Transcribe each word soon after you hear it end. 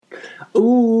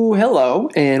Ooh, hello,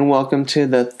 and welcome to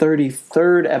the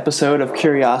 33rd episode of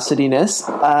Curiosityness.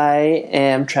 I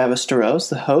am Travis DeRose,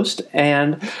 the host,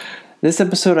 and this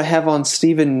episode I have on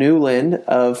Stephen Newland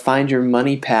of Find Your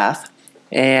Money Path,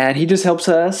 and he just helps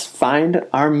us find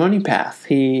our money path.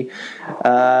 He's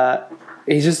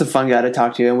just a fun guy to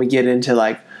talk to, and we get into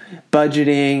like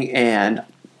budgeting and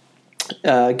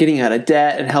getting out of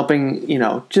debt and helping,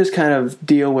 just kind of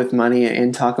deal with money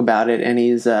and talk about it. And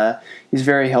he's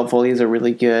very helpful. He's a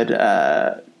really good,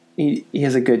 he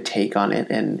has a good take on it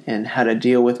and how to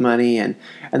deal with money and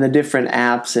the different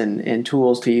apps and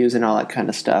tools to use and all that kind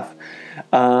of stuff.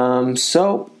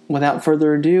 So without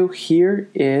further ado, here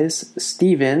is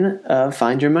Stephen of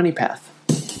Find Your Money Path.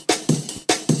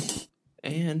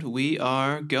 And we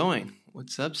are going.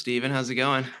 What's up, Stephen? How's it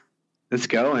going? It's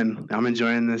going. I'm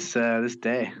enjoying this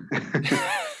day.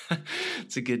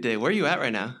 It's a good day. Where are you at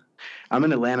right now? I'm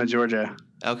in Atlanta, Georgia.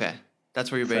 Okay. That's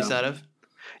where you're based out of?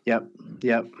 Yep.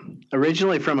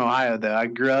 Originally from Ohio, though. I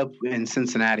grew up in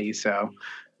Cincinnati, so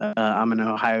I'm an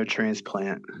Ohio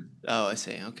transplant. Oh, I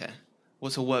see. Okay.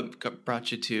 Well, so what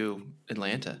brought you to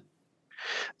Atlanta?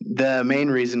 The main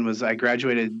reason was I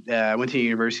graduated, I went to the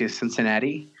University of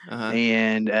Cincinnati,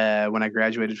 and when I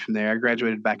graduated from there, I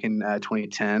graduated back in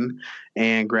 2010,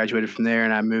 and graduated from there,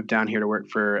 and I moved down here to work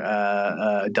for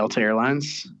Delta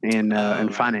Airlines in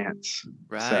finance.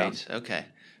 Right. So. Okay.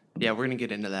 Yeah, we're gonna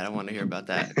get into that. I want to hear about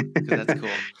that because that's cool.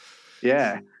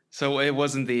 Yeah. So it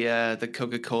wasn't the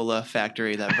Coca-Cola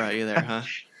factory that brought you there, huh?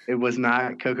 It was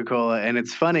not Coca-Cola. And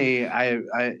it's funny, I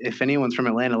if anyone's from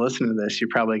Atlanta listening to this, you're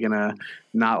probably going to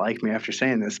not like me after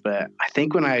saying this, but I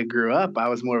think when I grew up, I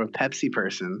was more of a Pepsi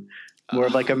person, more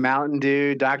of like a Mountain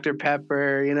Dew, Dr.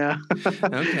 Pepper,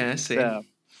 Okay, I see. So,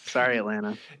 sorry,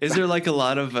 Atlanta. Is there like a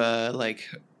lot of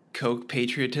Coke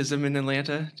patriotism in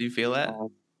Atlanta? Do you feel that?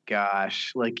 Oh,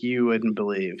 gosh, like you wouldn't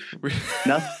believe.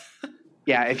 Nothing.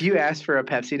 Yeah, if you ask for a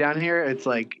Pepsi down here, it's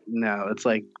like no, it's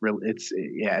like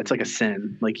it's like a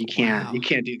sin. Like you can't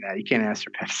do that. You can't ask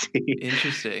for Pepsi.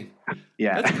 Interesting.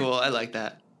 Yeah, that's cool. I like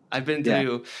that. I've been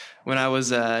to when I was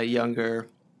younger.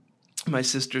 My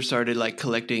sister started like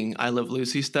collecting I Love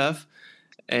Lucy stuff,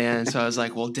 and so I was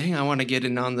like, well, dang, I want to get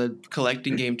in on the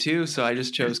collecting game too. So I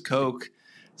just chose Coke.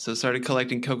 So started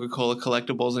collecting Coca-Cola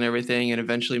collectibles and everything, and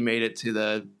eventually made it to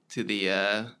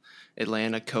the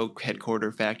Atlanta Coke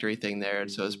headquarter factory thing there,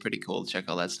 and so it was pretty cool to check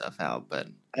all that stuff out. But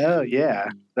oh yeah,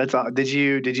 that's all. Did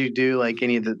you do like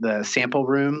any of the sample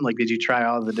room? Like, did you try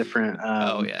all the different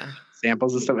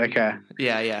samples and stuff? Okay.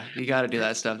 Yeah, you got to do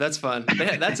that stuff. That's fun.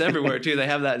 That's everywhere too. They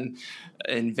have that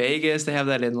in Vegas. They have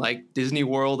that in like Disney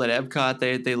World at Epcot.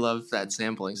 They love that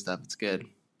sampling stuff. It's good.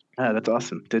 Oh, that's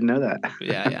awesome. Didn't know that.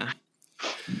 Yeah.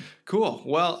 Cool.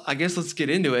 Well, I guess let's get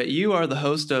into it. You are the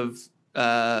host of.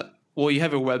 Well, you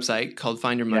have a website called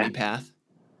Find Your Money Path.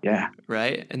 Yeah.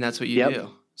 Right? And that's what you do.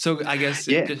 So I guess,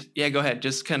 go ahead.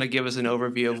 Just kind of give us an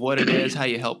overview of what it is, how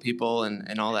you help people,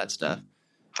 and all that stuff.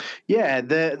 Yeah.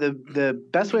 The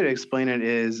best way to explain it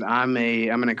is I'm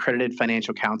an accredited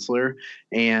financial counselor,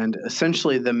 and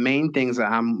essentially the main things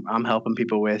that I'm helping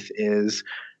people with is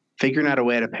figuring out a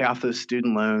way to pay off those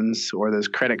student loans or those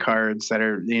credit cards that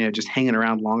are, just hanging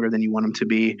around longer than you want them to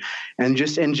be. And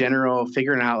just in general,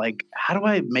 figuring out like, how do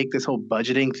I make this whole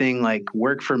budgeting thing like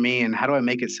work for me? And how do I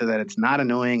make it so that it's not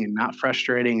annoying and not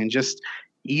frustrating and just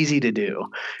easy to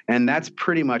do? And that's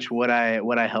pretty much what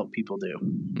I help people do.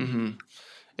 Mm-hmm.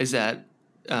 Is that,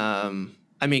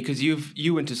 because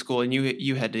you went to school and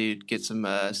you had to get some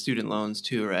student loans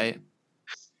too, right?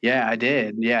 Yeah, I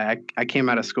did. Yeah, I came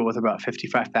out of school with about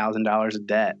 $55,000 of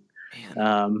debt.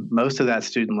 Man. Most of that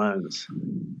student loans.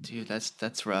 Dude,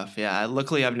 that's rough. Yeah,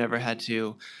 luckily I've never had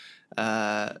to.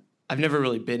 I've never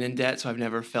really been in debt, so I've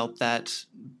never felt that,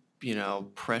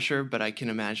 pressure. But I can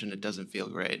imagine it doesn't feel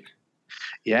great.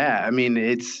 Yeah, I mean,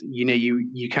 it's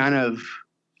you kind of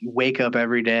wake up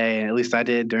every day, and at least I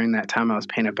did during that time I was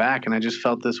paying it back, and I just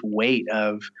felt this weight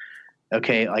of,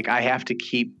 okay, like I have to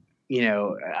keep.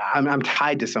 I'm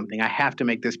tied to something. I have to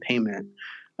make this payment,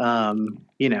 and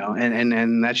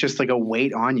that's just like a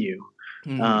weight on you.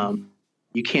 Mm-hmm.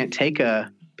 You can't take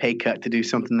a pay cut to do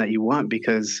something that you want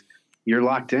because you're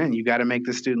locked in. You got to make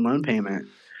the student loan payment.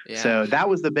 Yeah. So that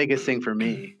was the biggest thing for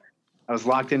me. I was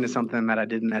locked into something that I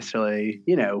didn't necessarily,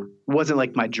 wasn't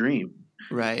like my dream.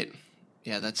 Right.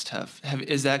 Yeah, that's tough.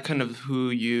 Is that kind of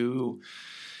who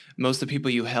most of the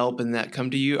people you help and that come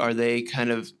to you, are they kind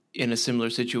of in a similar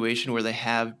situation where they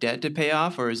have debt to pay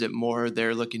off, or is it more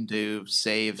they're looking to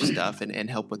save stuff and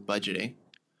help with budgeting?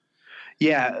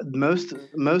 Yeah, most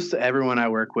everyone I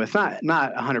work with, not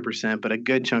 100%, but a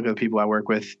good chunk of the people I work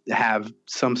with have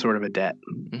some sort of a debt.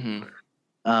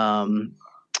 Mm-hmm.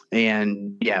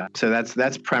 And yeah, so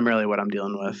that's primarily what I'm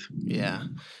dealing with. Yeah.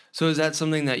 So is that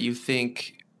something that you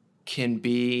think can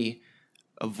be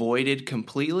avoided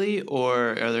completely, or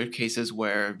are there cases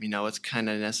where, it's kind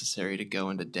of necessary to go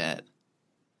into debt?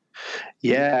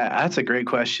 Yeah, that's a great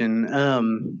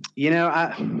question.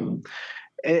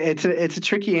 It's a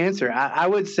tricky answer. I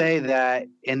would say that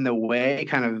in the way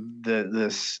kind of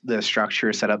the structure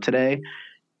is set up today,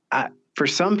 for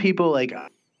some people, like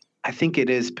I think it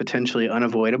is potentially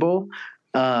unavoidable,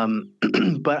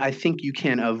 but I think you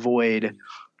can avoid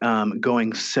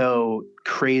going so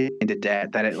crazy into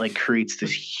debt that it like creates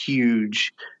this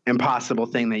huge impossible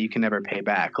thing that you can never pay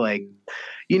back. Like,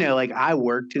 like I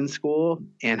worked in school,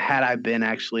 and had I been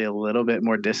actually a little bit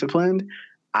more disciplined,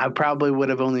 I probably would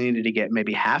have only needed to get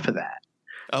maybe half of that.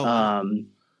 Oh, wow.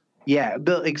 Yeah,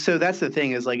 but like, so that's the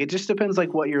thing is like, it just depends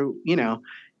like what you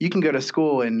can go to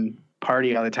school and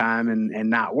party all the time and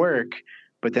not work,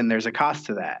 but then there's a cost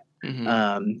to that.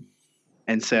 Mm-hmm.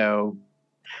 And so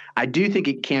I do think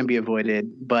it can be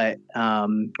avoided, but,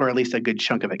 or at least a good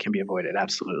chunk of it can be avoided.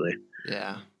 Absolutely.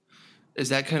 Yeah. Is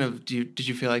that kind of, did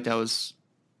you feel like that was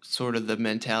sort of the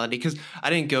mentality? Because I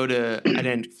didn't go to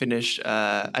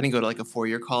like a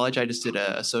 4-year college. I just did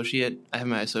I have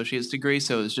my associate's degree.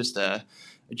 So it was just a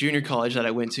junior college that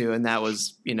I went to, and that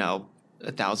was,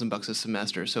 $1,000 a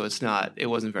semester. So it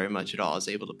wasn't very much at all. I was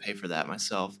able to pay for that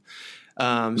myself. So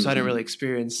I didn't really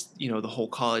experience, the whole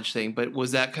college thing. But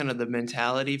was that kind of the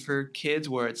mentality for kids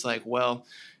where it's like, well,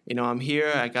 I'm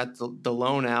here, I got the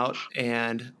loan out,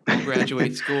 and I'll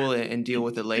graduate school and deal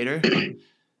with it later?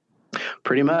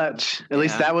 Pretty much. At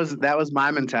least that was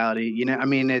my mentality. I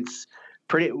mean, it's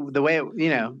pretty the way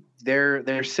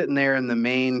they're sitting there in the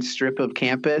main strip of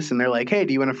campus, and they're like, "Hey,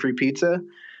 do you want a free pizza?"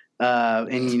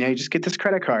 And you just get this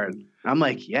credit card. I'm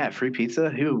like, "Yeah, free pizza?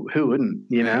 Who wouldn't?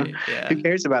 Right, yeah. Who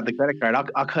cares about the credit card?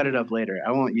 I'll cut it up later.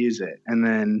 I won't use it." And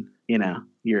then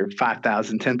you're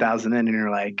 5,000, 10,000 in, and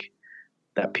you're like,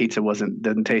 that pizza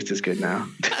doesn't taste as good now.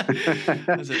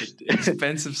 It was an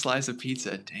expensive slice of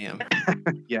pizza. Damn.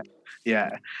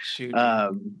 Yeah. Shoot. I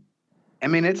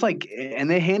mean, it's like, and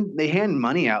they hand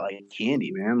money out like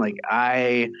candy, man. Like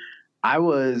I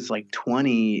was like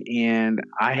 20, and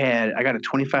I got a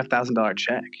 $25,000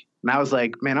 check, and I was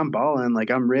like, man, I'm balling.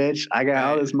 Like I'm rich. I got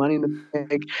all this money in the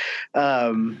bank.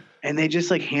 And they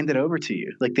just like hand it over to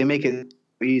you. Like they make it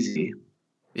easy.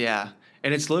 Yeah.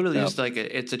 And it's literally just like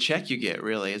it's a check you get,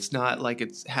 really. It's not like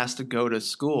it has to go to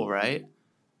school, right?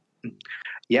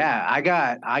 Yeah, I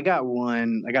got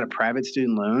one. I got a private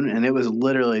student loan, and it was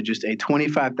literally just a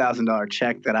 $25,000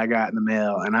 check that I got in the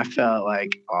mail, and I felt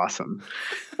like awesome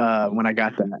when I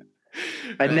got that.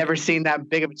 I'd never seen that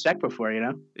big of a check before,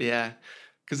 Yeah,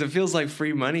 because it feels like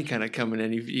free money kind of coming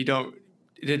in. You don't.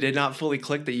 Did it not fully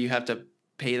click that you have to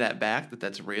pay that back?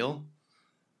 That's real?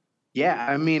 Yeah,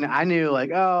 I mean, I knew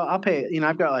like, oh, I'll pay.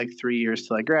 I've got like 3 years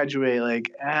to like graduate.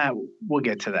 Like, we'll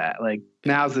get to that. Like,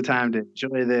 now's the time to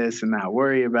enjoy this and not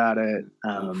worry about it.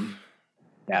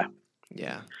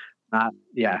 Yeah.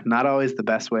 Not always the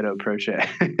best way to approach it.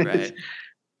 Right.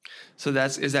 So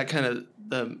is that kind of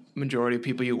the majority of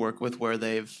people you work with, where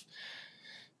they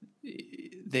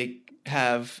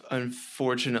have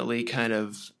unfortunately kind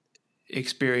of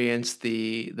experienced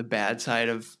the bad side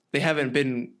of, they haven't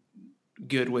been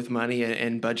good with money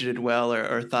and budgeted well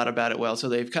or thought about it well, so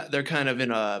they're kind of in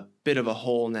a bit of a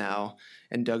hole now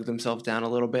and dug themselves down a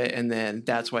little bit, and then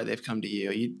that's why they've come to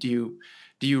you. Do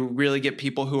you really get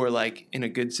people who are like in a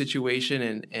good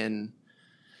situation and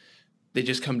they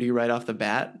just come to you right off the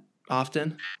bat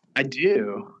often? I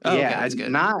do. Oh, yeah, okay, that's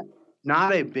good.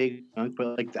 Not a big chunk,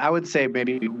 but like I would say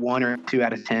maybe 1 or 2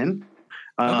 out of 10.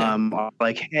 Okay.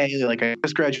 Like, hey, like I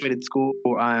just graduated school.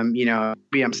 Maybe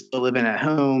I'm still living at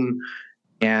home,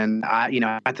 and I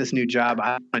got this new job.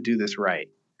 I want to do this right.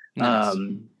 Nice.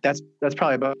 That's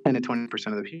probably about 10 to 20%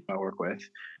 of the people I work with.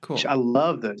 Cool. I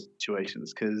love those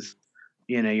situations because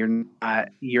you're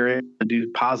able to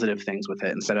do positive things with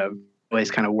it instead of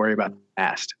always kind of worry about the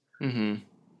past. Mm-hmm.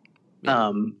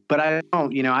 Yeah. But I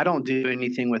don't do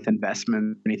anything with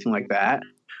investment or anything like that.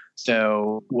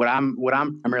 So what I'm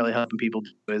primarily helping people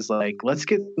do is like, let's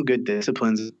get some good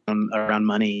disciplines around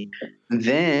money. And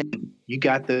then you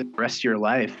got the rest of your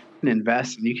life and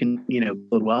invest, and you can,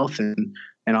 build wealth and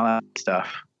all that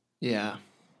stuff. Yeah.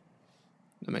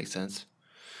 That makes sense.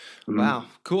 Mm-hmm. Wow.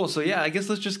 Cool. So yeah, I guess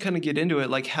let's just kind of get into it.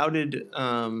 Like, how did,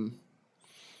 I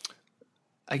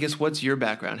guess, what's your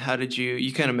background? How did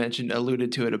you kind of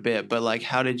alluded to it a bit, but like,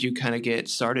 how did you kind of get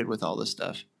started with all this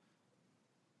stuff?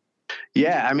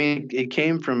 Yeah, I mean, it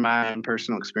came from my own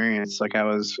personal experience. Like I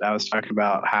was talking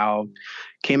about how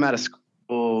I came out of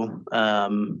school,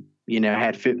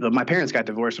 my parents got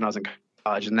divorced when I was in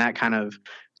college, and that kind of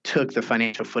took the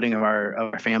financial footing of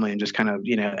our family and just kind of,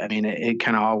 it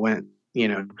kind of all went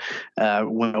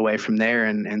away from there.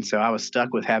 And so I was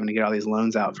stuck with having to get all these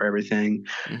loans out for everything.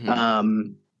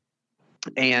 Mm-hmm.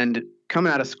 And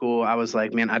coming out of school, I was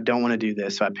like, man, I don't want to do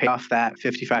this. So I paid off that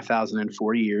 $55,000 in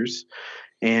 4 years.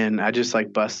 And I just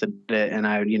like busted it, and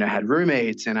I, had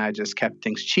roommates, and I just kept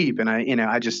things cheap. And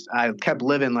I kept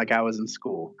living like I was in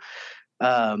school.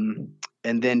 And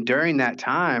then during that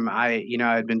time, I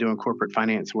had been doing corporate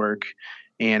finance work,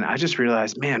 and I just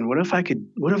realized, man, what if I could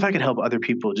help other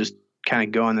people just kind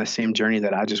of go on the same journey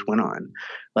that I just went on?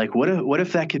 Like, what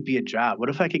if that could be a job? What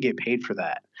if I could get paid for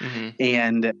that? Mm-hmm.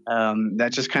 And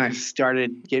that just kind of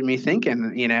started getting me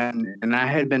thinking, and I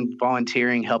had been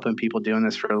volunteering, helping people doing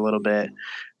this for a little bit.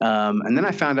 And then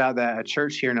I found out that a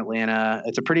church here in Atlanta,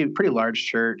 it's a pretty large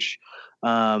church.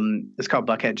 It's called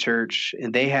Buckhead Church,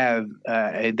 and they have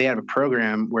a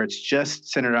program where it's just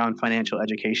centered on financial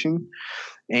education.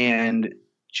 And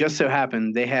just so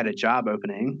happened they had a job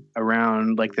opening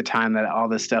around like the time that all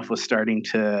this stuff was starting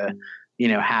to,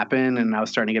 happen, and I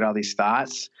was starting to get all these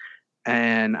thoughts,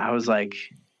 and I was like,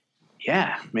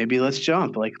 yeah, maybe let's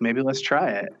jump, like maybe let's try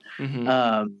it.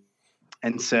 Mm-hmm.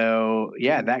 And so,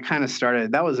 yeah, that kind of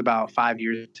started. That was about 5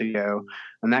 years ago,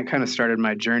 and that kind of started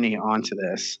my journey onto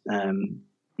this.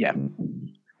 Yeah.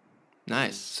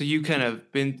 Nice. So you kind of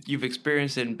you've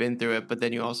experienced it and been through it, but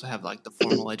then you also have like the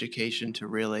formal education to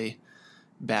really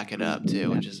back it up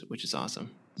too, which is awesome.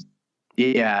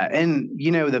 Yeah, and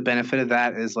the benefit of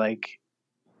that is like,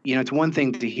 it's one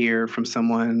thing to hear from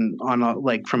someone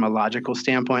from a logical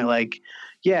standpoint, like,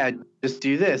 yeah, just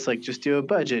do this, like just do a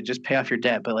budget, just pay off your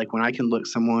debt. But like when I can look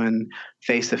someone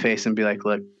face to face and be like,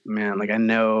 look, man, like I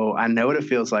know what it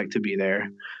feels like to be there.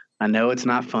 I know it's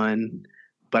not fun,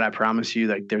 but I promise you,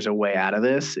 like there's a way out of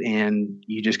this, and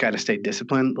you just got to stay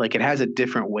disciplined. Like it has a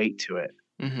different weight to it.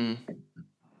 Mm-hmm.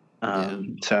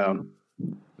 So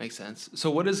makes sense. So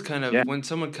what is kind of when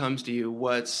someone comes to you,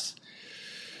 what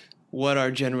are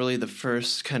generally the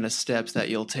first kind of steps that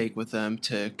you'll take with them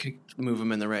to move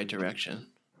them in the right direction?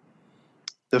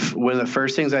 One of the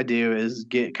first things I do is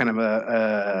get kind of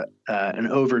an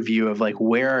overview of like,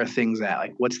 where are things at?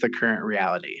 Like, what's the current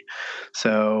reality?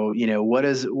 So, what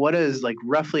is like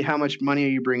roughly how much money are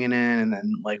you bringing in? And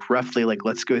then like roughly, like,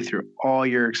 let's go through all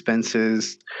your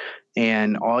expenses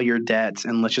and all your debts,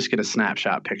 and let's just get a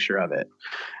snapshot picture of it.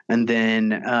 And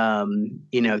then,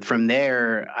 from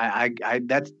there, I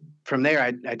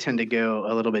tend to go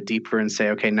a little bit deeper and say,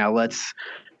 okay, now let's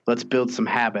build some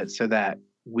habits so that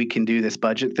we can do this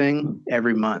budget thing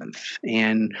every month,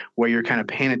 and where you're kind of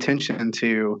paying attention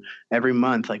to every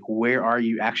month, like where are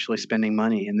you actually spending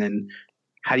money? And then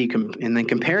how do you and then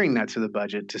comparing that to the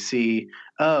budget to see,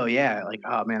 oh yeah, like,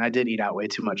 oh man, I did eat out way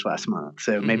too much last month,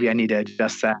 so maybe I need to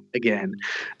adjust that again.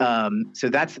 So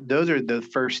those are the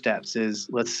first steps. Is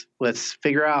let's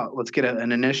figure out, let's get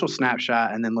an initial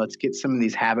snapshot, and then let's get some of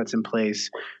these habits in place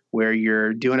where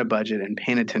you're doing a budget and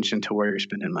paying attention to where you're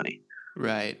spending money.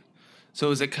 Right. So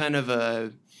is it kind of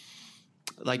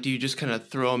do you just kind of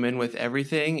throw them in with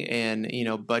everything and,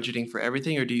 budgeting for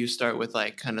everything, or do you start with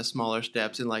like kind of smaller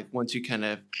steps, and like once you kind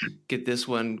of get this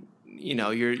one,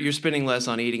 you're spending less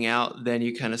on eating out, then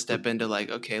you kind of step into like,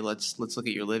 okay, let's look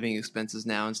at your living expenses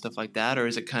now and stuff like that, or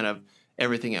is it kind of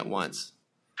everything at once?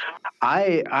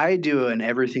 I do an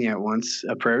everything at once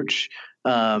approach,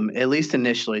 at least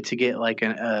initially, to get like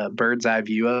a bird's eye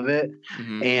view of it.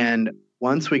 Mm-hmm. And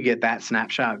once we get that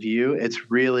snapshot view, it's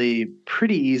really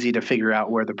pretty easy to figure out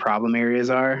where the problem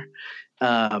areas are.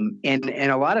 And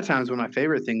a lot of times one of my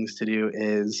favorite things to do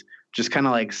is just kind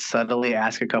of like subtly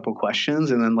ask a couple questions,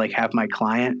 and then like have my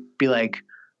client be like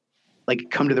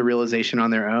come to the realization on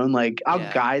their own. Like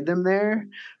I'll guide them there,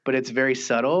 but it's very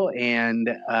subtle. And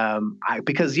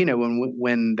because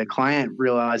when the client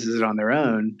realizes it on their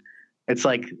own, it's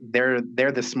like they're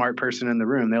the smart person in the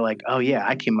room. They're like, oh yeah,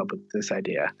 I came up with this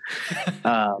idea.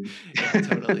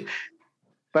 Totally.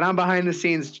 But I'm behind the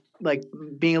scenes, like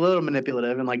being a little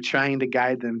manipulative and like trying to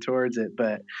guide them towards it.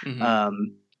 But,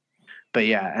 but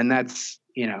yeah, and that's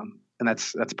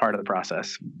part of the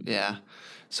process. Yeah.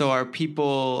 So are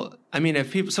people, I mean,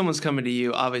 if someone's coming to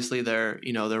you, obviously they're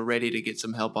ready to get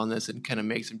some help on this and kind of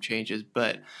make some changes,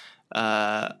 but,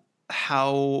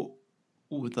 how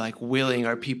willing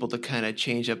are people to kind of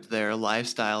change up their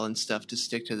lifestyle and stuff to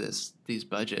stick to these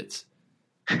budgets?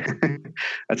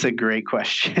 That's a great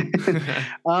question.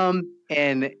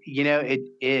 And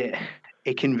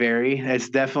It can vary. It's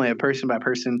definitely a person by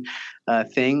person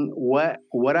thing.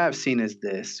 What I've seen is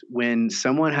this: when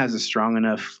someone has a strong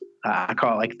enough, I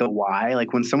call it like the why.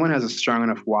 Like when someone has a strong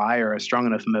enough why or a strong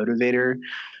enough motivator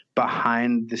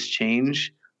behind this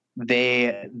change,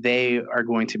 they are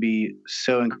going to be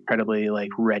so incredibly like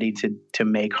ready to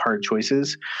make hard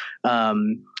choices.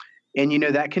 And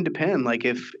that can depend. Like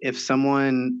if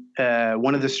someone,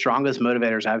 one of the strongest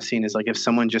motivators I've seen is like if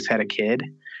someone just had a kid,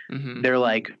 Mm-hmm. they're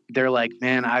like,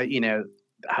 man,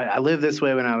 I lived this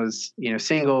way when I was,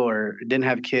 single or didn't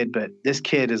have a kid, but this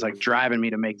kid is like driving me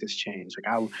to make this change.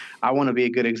 Like I want to be a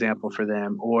good example for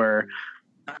them. Or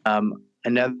a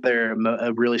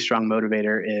really strong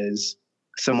motivator is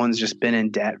someone's just been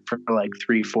in debt for like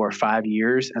 3, 4, 5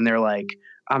 years, and they're like,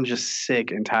 I'm just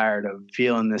sick and tired of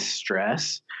feeling this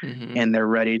stress, Mm-hmm. and they're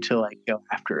ready to like go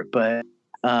after it.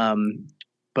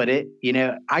 But it,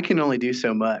 I can only do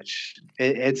so much.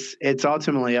 It's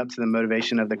ultimately up to the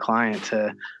motivation of the client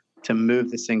to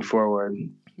move this thing forward.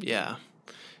 Yeah.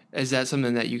 Is that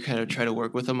something that you kind of try to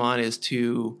work with them on, is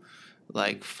to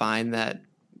like find that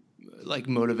like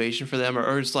motivation for them,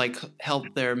 or just like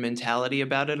help their mentality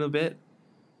about it a bit?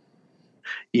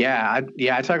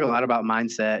 I talk a lot about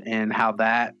mindset and how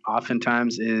that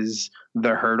oftentimes is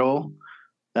the hurdle.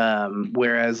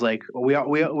 Whereas like we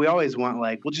always want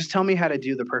like, well, just tell me how to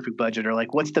do the perfect budget, or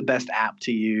like what's the best app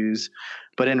to use.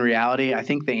 But in reality, I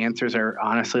think the answers are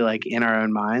honestly like in our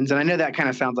own minds. And I know that kind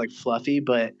of sounds like fluffy,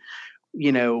 but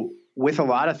with a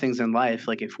lot of things in life,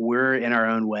 like if we're in our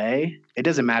own way, it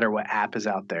doesn't matter what app is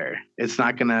out there. It's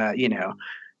not gonna,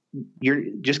 you're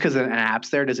just because an app's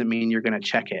there doesn't mean you're gonna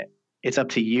check it. It's up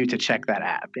to you to check that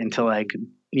app and to like,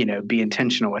 be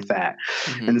intentional with that.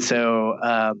 Mm-hmm. And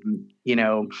so,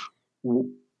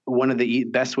 one of the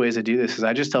best ways to do this is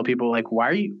I just tell people like, why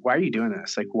are you doing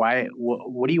this? Like, what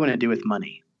do you want to do with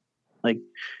money? Like,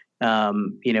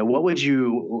 what would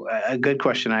a good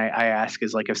question I ask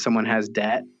is like, if someone has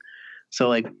debt, so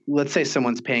like, let's say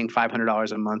someone's paying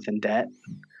 $500 a month in debt.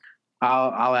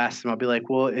 I'll ask them, I'll be like,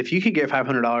 well, if you could get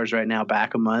 $500 right now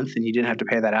back a month and you didn't have to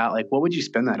pay that out, like, what would you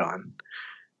spend that on?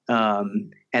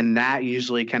 And that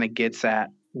usually kind of gets at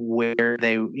where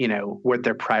they, what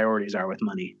their priorities are with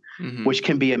money, Mm-hmm. which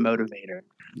can be a motivator.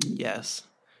 Yes.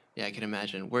 Yeah, I can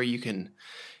imagine where you can,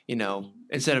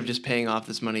 instead of just paying off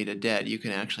this money to debt, you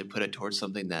can actually put it towards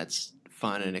something that's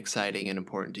fun and exciting and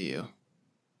important to you.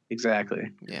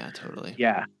 Exactly. Yeah, totally.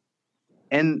 Yeah.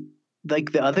 And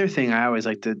like the other thing I always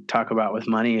like to talk about with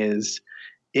money is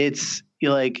we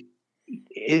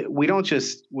don't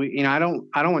just I don't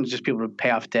want just people to pay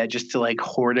off debt just to like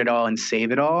hoard it all and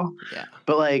save it all. Yeah.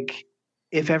 But like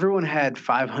if everyone had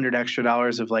 $500 extra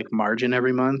of like margin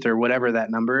every month or whatever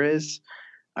that number is,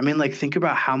 I mean, like think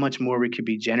about how much more we could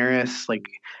be generous, like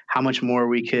how much more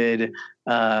we could,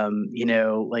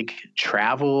 like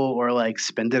travel or like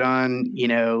spend it on,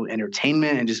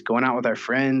 entertainment and just going out with our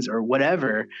friends or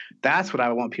whatever. That's what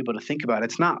I want people to think about.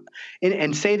 It's not,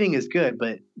 and saving is good,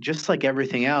 but just like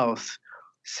everything else,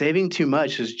 saving too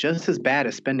much is just as bad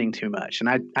as spending too much. And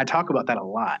I talk about that a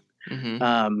lot.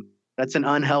 Mm-hmm. That's an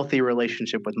unhealthy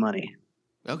relationship with money.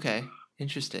 Okay.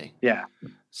 Interesting. Yeah.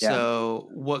 So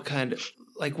what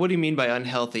do you mean by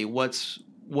unhealthy? What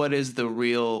is the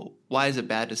real, why is it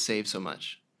bad to save so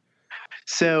much?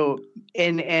 So,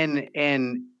 and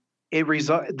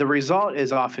the result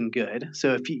is often good.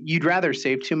 So if you'd rather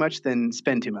save too much than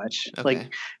spend too much, Okay.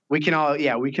 like we can all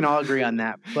agree on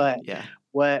that. But yeah.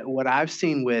 What I've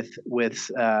seen with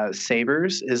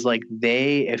savers is like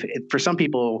if for some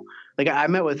people, like I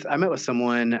met with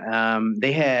someone,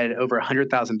 they had over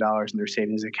 $100,000 in their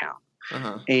savings account.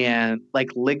 Uh-huh. And like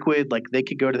liquid, like they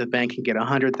could go to the bank and get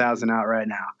 100,000 out right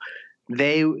now.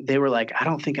 They were like, I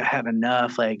don't think I have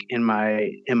enough like in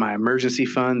my emergency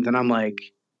funds. And I'm like,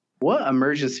 what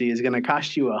emergency is going to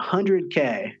cost you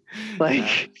 $100K?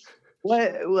 Like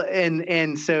what?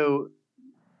 And so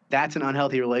that's an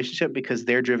unhealthy relationship because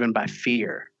they're driven by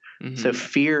fear. Mm-hmm. So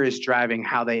fear is driving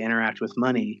how they interact with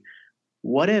money.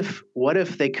 What if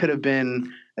they could have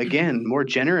been, again, more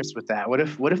generous with that? What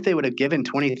if they would have given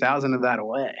 20,000 of that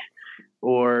away?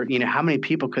 Or, how many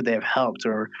people could they have helped?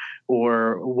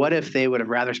 Or what if they would have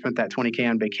rather spent that 20K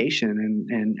on vacation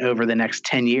and over the next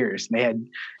 10 years they had,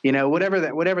 whatever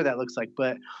that looks like.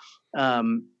 But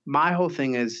my whole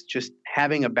thing is just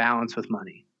having a balance with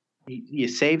money. You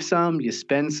save some, you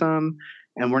spend some,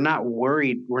 and we're not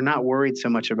worried. We're not worried so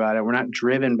much about it. We're not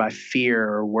driven by fear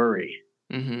or worry.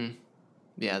 Mm-hmm.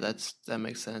 Yeah, that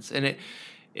makes sense. And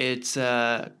it's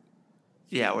where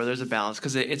there's a balance,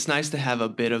 because it's nice to have a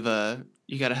bit of a,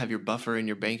 you got to have your buffer in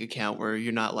your bank account where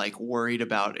you're not like worried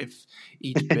about if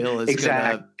each bill is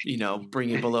Exactly. gonna, bring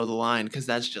you below the line, because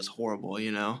that's just horrible,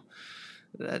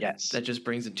 Yes. That just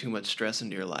brings in too much stress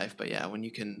into your life. But yeah, when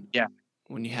Yeah.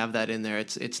 when you have that in there,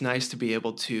 it's nice to be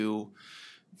able to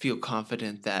feel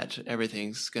confident that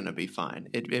everything's gonna be fine.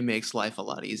 It makes life a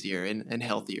lot easier and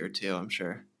healthier too, I'm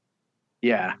sure.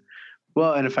 Yeah.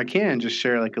 Well, and if I can just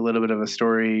share like a little bit of a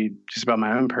story just about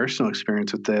my own personal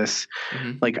experience with this.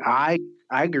 Mm-hmm. Like I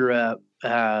grew up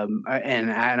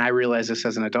and I realized this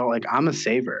as an adult, like I'm a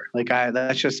saver. Like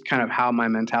that's just kind of how my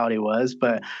mentality was.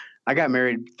 But I got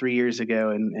married 3 years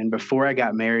ago, and before I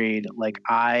got married, like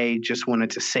I just wanted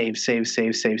to save, save,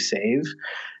 save, save, save.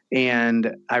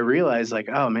 And I realized like,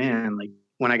 oh man, like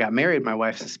when I got married, my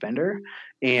wife's a spender,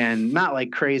 and not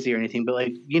like crazy or anything, but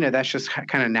like, that's just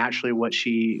kind of naturally what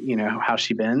she, how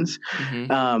she bends.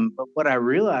 Mm-hmm. But what I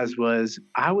realized was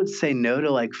I would say no to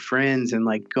like friends and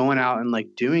like going out and like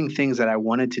doing things that I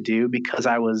wanted to do because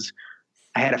I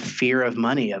had a fear of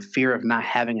money, a fear of not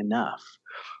having enough.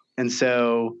 And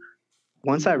so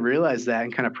once I realized that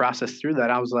and kind of processed through that,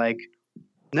 I was like,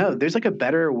 no, there's like a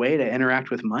better way to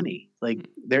interact with money. Like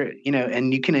there,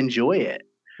 and you can enjoy it.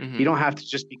 Mm-hmm. You don't have to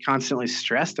just be constantly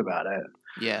stressed about it.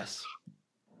 Yes,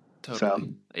 totally. So,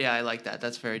 yeah, I like that.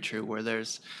 That's very true. Where I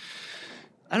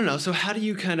don't know. So how do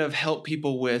you kind of help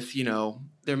people with,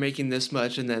 they're making this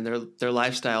much and then their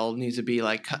lifestyle needs to be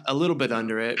like a little bit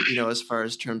under it, as far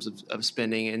as terms of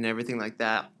spending and everything like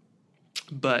that.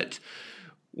 But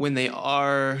when they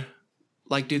are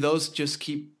like, do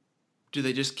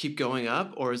they just keep going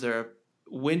up, or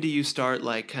when do you start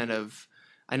like kind of,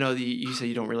 I know that you say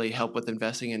you don't really help with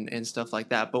investing and stuff like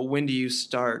that, but when do you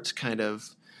start kind of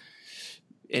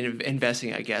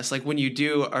investing, I guess, like when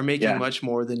you are making much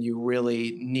more than you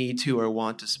really need to or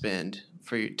want to spend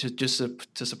to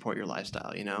support your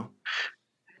lifestyle,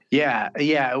 Yeah.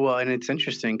 Well, and it's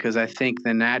interesting because I think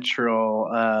the natural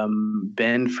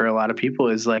bend for a lot of people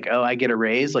is like, oh, I get a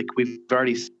raise. Like we've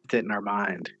already set it in our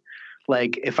mind.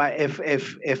 Like if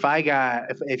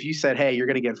you said, hey, you're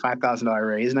going to get $5,000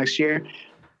 raise next year,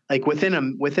 like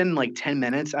within like 10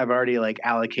 minutes, I've already like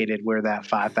allocated where that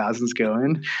 5,000 is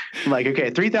going. I'm like, okay,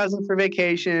 3,000 for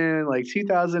vacation, like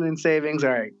 2,000 in savings.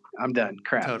 All right, I'm done.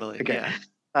 Crap. Totally. Okay.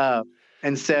 Yeah.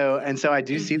 And so I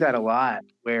do see that a lot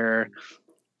where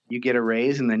you get a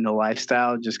raise and then the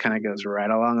lifestyle just kind of goes right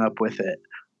along up with it.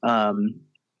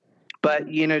 But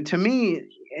to me,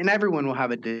 and everyone will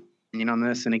have a opinion on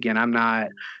this. And again, I'm not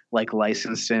like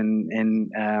licensed in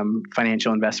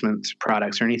financial investments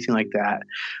products or anything like that.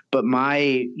 But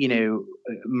my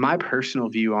personal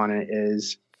view on it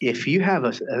is if you have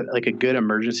a good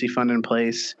emergency fund in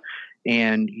place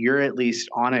and you're at least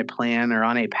on a plan or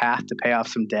on a path to pay off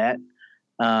some debt,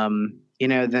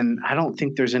 then I don't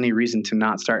think there's any reason to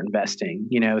not start investing,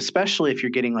 especially if you're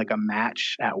getting like a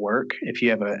match at work, if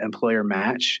you have an employer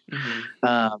match.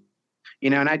 Mm-hmm.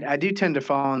 And I do tend to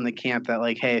fall in the camp that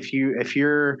like, hey, if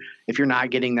you're not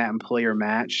getting that employer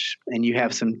match and you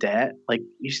have some debt, like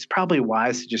it's probably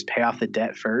wise to just pay off the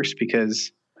debt first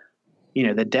because,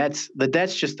 the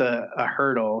debt's just a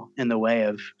hurdle in the way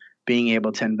of being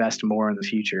able to invest more in the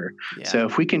future. Yeah. So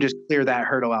if we can just clear that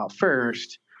hurdle out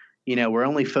first, we're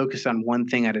only focused on one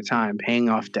thing at a time, paying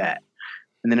off debt.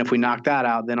 And then if we knock that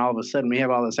out, then all of a sudden we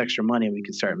have all this extra money and we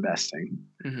can start investing.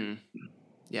 Mm-hmm.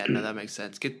 Yeah, no, that makes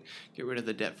sense. Get rid of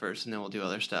the debt first, and then we'll do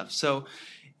other stuff. So,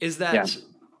 is that?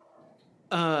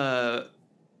 Yeah.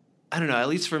 I don't know. At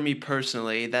least for me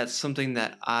personally, that's something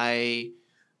that I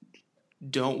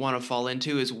don't want to fall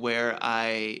into. Is where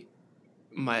my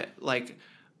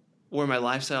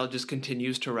lifestyle just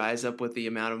continues to rise up with the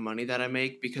amount of money that I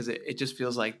make, because it just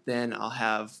feels like then I'll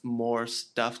have more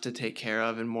stuff to take care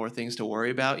of and more things to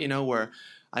worry about. Where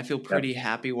I feel pretty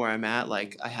happy where I'm at.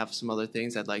 Like I have some other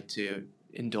things I'd like to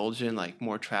indulge in, like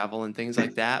more travel and things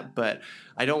like that, but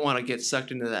I don't want to get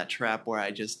sucked into that trap where I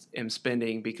just am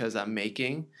spending because I'm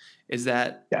making. Is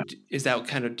that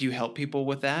kind of, do you help people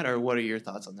with that, or what are your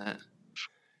thoughts on that?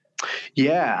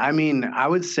 Yeah, I mean, I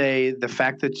would say the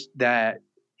fact that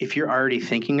if you're already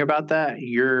thinking about that,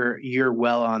 you're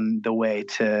well on the way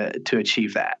to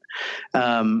achieve that.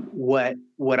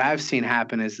 What I've seen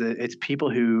happen is that it's people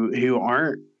who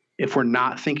aren't, if we're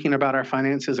not thinking about our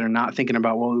finances or not thinking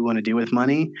about what we want to do with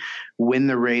money, when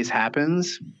the raise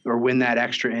happens or when that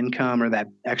extra income or that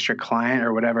extra client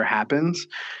or whatever happens,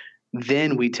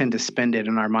 then we tend to spend it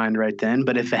in our mind right then.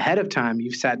 But if ahead of time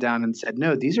you've sat down and said,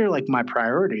 no, these are like my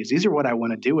priorities, these are what I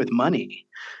want to do with money,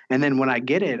 and then when I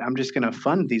get it, I'm just going to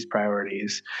fund these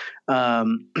priorities.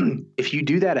 If you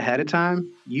do that ahead of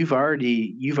time, you've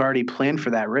already planned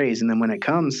for that raise, and then when it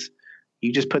comes,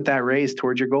 you just put that raise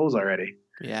towards your goals already.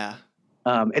 Yeah.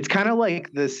 It's kind of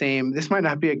like the same. This might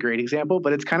not be a great example,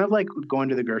 but it's kind of like going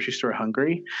to the grocery store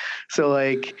hungry. So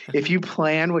like if you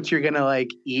plan what you're gonna like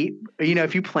eat,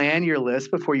 if you plan your list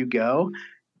before you go,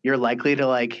 you're likely to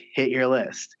like hit your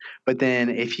list. But then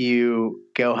if you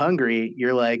go hungry,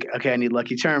 you're like, okay, I need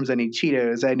Lucky Charms, I need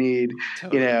Cheetos, I need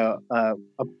Totally.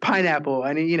 a pineapple,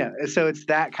 I need So it's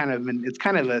that kind of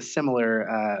a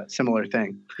similar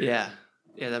thing. Yeah.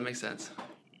 Yeah, that makes sense.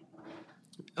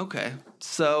 Okay.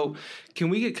 So can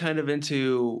we get kind of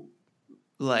into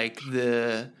like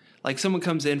someone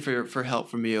comes in for help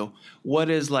from you?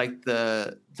 What is like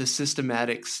the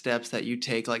systematic steps that you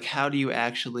take? Like how do you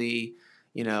actually,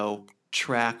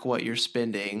 track what you're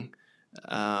spending?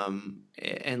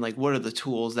 And like what are the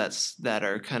tools that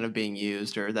are kind of being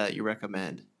used or that you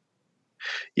recommend?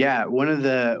 Yeah, one of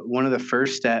the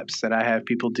first steps that I have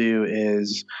people do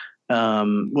is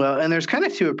and there's kind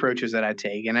of two approaches that I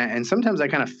take, and sometimes I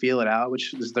kind of feel it out,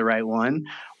 which is the right one.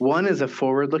 One is a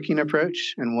forward-looking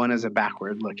approach, and one is a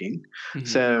backward-looking. Mm-hmm.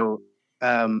 So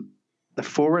the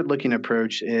forward-looking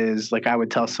approach is like I would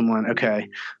tell someone, okay,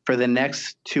 for the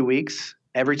next 2 weeks,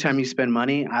 every time you spend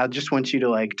money, I just want you to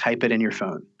like type it in your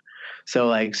phone. So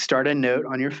like start a note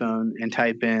on your phone and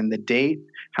type in the date,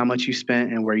 how much you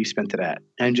spent, and where you spent it at,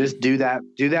 and just do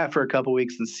that for a couple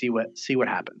weeks and see what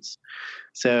happens.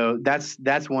 So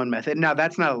that's one method. Now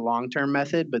that's not a long-term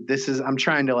method, but I'm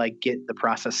trying to like get the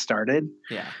process started.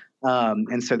 Yeah.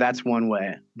 And so that's one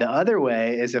way. The other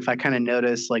way is if I kind of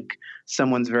notice like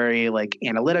someone's very like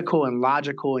analytical and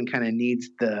logical and kind of needs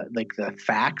the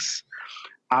facts,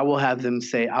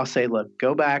 I'll say, look,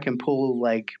 go back and pull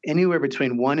like anywhere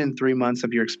between 1 and 3 months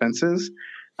of your expenses.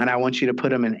 And I want you to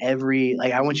put them in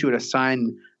I want you to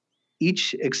assign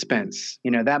each expense.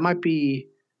 That might be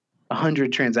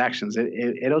 100 transactions.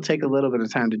 It'll take a little bit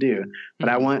of time to do, but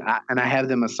Mm-hmm. I have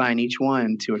them assign each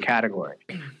one to a category.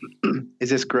 Is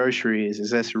this groceries?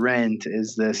 Is this rent?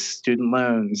 Is this student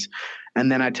loans? And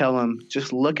then I tell them,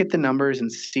 just look at the numbers and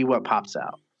see what pops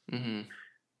out. Mm-hmm.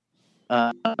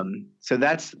 So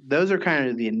those are kind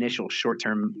of the initial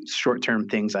short-term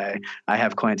things I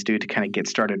have clients do to kind of get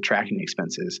started tracking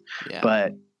expenses. Yeah.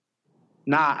 But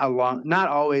not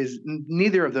always,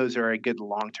 neither of those are a good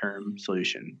long-term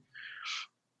solution.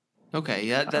 Okay,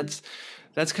 yeah,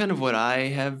 that's kind of what I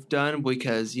have done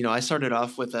because, I started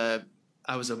off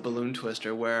I was a balloon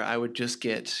twister where I would just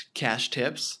get cash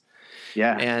tips.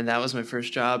 Yeah. And that was my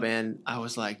first job. And I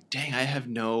was like, dang, I have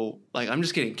I'm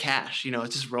just getting cash,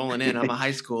 it's just rolling in. I'm a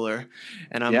high schooler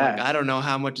and I'm like, I don't know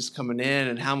how much is coming in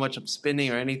and how much I'm spending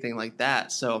or anything like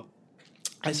that. So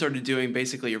I started doing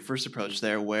basically your first approach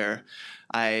there where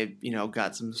I,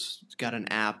 got an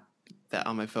app that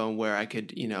on my phone where I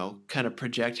could, kind of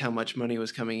project how much money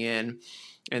was coming in.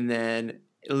 And then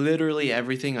literally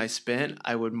everything I spent,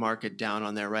 I would mark it down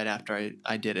on there right after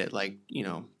I did it, like,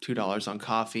 $2 on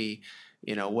coffee,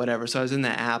 whatever. So I was in the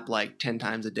app like 10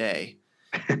 times a day.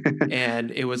 And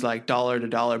it was like dollar to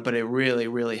dollar, but it really,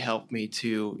 really helped me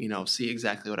to, see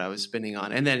exactly what I was spending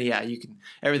on. And then,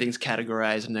 everything's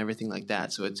categorized and everything like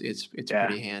that. So it's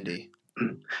pretty handy.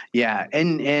 Yeah.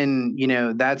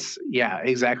 And that's,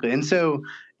 exactly. And so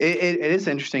it is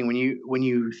interesting when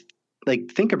you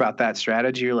like think about that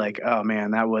strategy, you're like, oh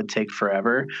man, that would take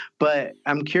forever. But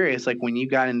I'm curious, like when you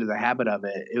got into the habit of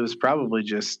it, it was probably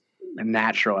just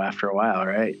natural after a while,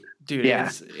 right? Dude,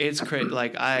 yeah. It's crazy.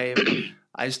 Like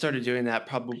I started doing that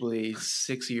probably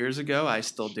 6 years ago. I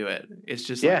still do it. It's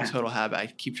just like a total habit. I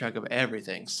keep track of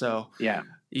everything. So yeah,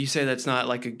 you say that's not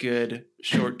like a good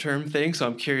short-term thing. So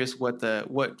I'm curious what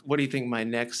do you think my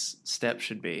next step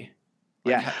should be?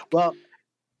 Like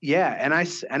and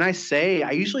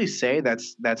I usually say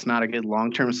that's not a good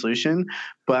long-term solution,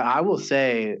 but I will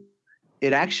say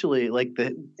it actually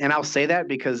and I'll say that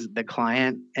because the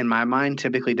client in my mind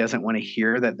typically doesn't want to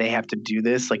hear that they have to do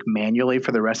this like manually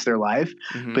for the rest of their life.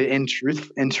 Mm-hmm. But in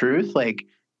truth, like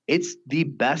it's the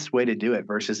best way to do it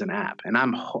versus an app. And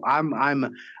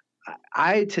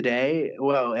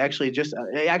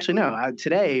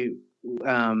today,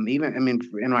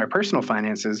 in my personal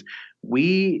finances,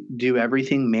 we do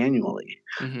everything manually.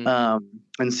 Mm-hmm.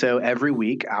 And so every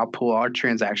week I'll pull our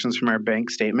transactions from our bank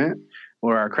statement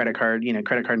or our credit card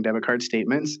and debit card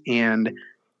statements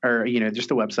or just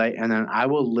the website. And then I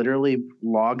will literally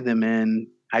log them in.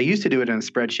 I used to do it in a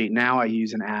spreadsheet. Now I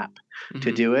use an app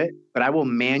to do it, but I will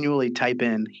manually type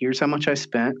in, here's how much I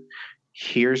spent.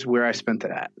 Here's where I spent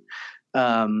it at.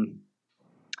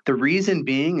 The reason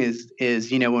being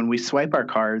is when we swipe our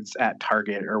cards at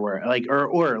Target or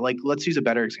let's use a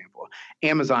better example,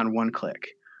 Amazon, one click,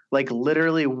 like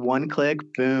literally one click,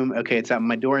 boom. Okay. It's at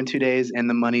my door in 2 days and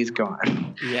the money's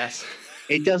gone. Yes.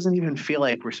 it doesn't even feel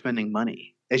like we're spending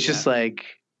money. It's just Yeah. like,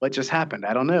 what just happened?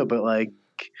 I don't know, but like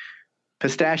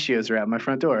pistachios are at my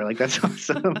front door. Like that's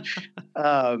awesome.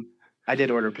 I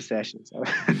did order pistachios on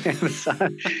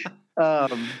Amazon.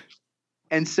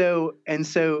 And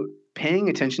so paying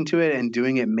attention to it and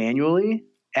doing it manually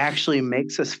actually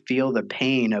makes us feel the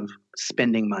pain of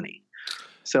spending money.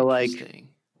 So like, Interesting.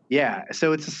 yeah,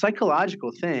 so it's a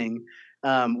psychological thing.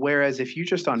 Whereas if you're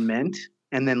just on Mint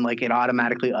and then like it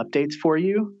automatically updates for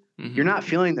you, you're not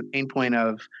feeling the pain point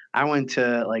of I went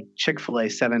to like Chick-fil-A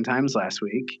 7 times last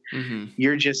week.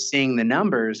 You're just seeing the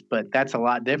numbers, but that's a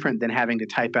lot different than having to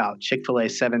type out Chick-fil-A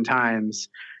 7 times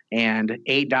and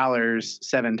 $8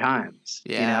 7 times,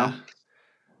 Yeah. you know?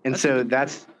 And That's a so good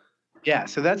that's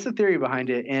so that's the theory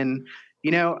behind it. And you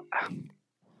know,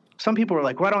 some people are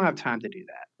like, "Well, I don't have time to do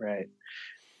that," right?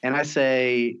 And I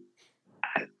say,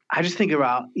 I just think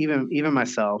about even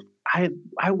myself. I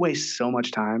waste so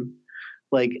much time,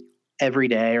 like every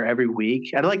day or every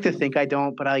week. I'd like to think I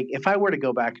don't, but if I were to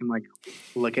go back and like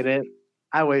look at it,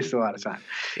 I waste a lot of time.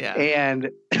 Yeah.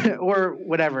 And or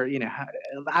whatever, you know,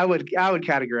 I would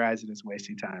categorize it as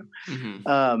wasting time.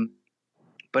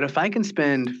 But if I can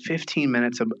spend 15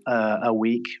 minutes a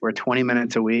week or 20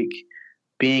 minutes a week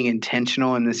being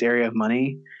intentional in this area of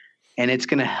money, and it's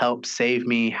going to help save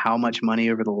me how much money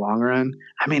over the long run.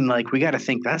 I mean, like we got to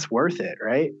think that's worth it,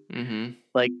 right?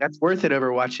 Like that's worth it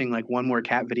over watching like one more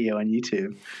cat video on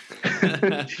YouTube.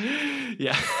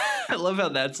 Yeah. I love how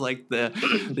that's like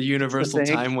the universal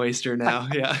time waster now.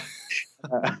 Yeah.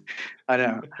 I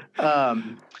know.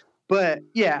 But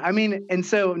yeah, I mean, and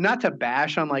so not to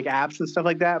bash on like apps and stuff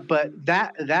like that, but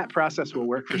that process will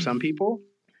work for some people.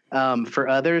 For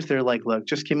others, they're like, look,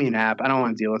 just give me an app. I don't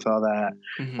want to deal with all that.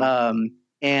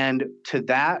 And to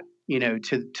that, you know,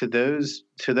 to those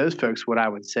folks, what I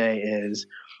would say is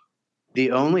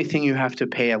the only thing you have to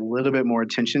pay a little bit more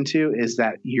attention to is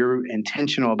that you're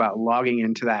intentional about logging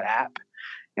into that app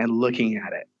and looking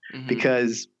at it.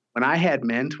 Because when I had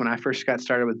Mint, when I first got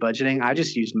started with budgeting, I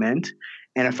just used Mint.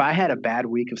 And if I had a bad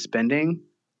week of spending,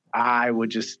 I would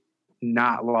just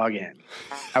not log in.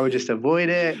 I would just avoid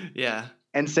it. Yeah.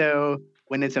 And so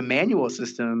when it's a manual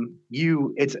system,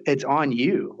 it's on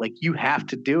you. Like you have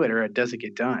to do it or it doesn't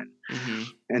get done.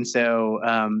 And so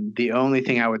the only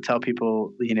thing I would tell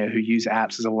people, you know, who use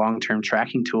apps as a long-term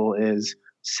tracking tool is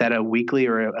set a weekly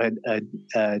or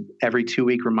a every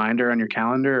 2-week reminder on your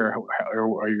calendar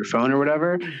or your phone or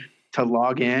whatever to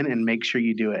log in and make sure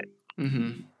you do it.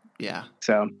 Yeah.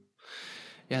 So.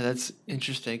 Yeah, that's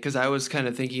interesting because I was kind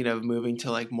of thinking of moving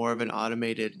to like more of an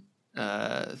automated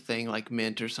thing like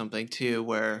Mint or something too,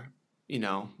 where, you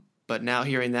know, but now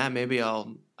hearing that, maybe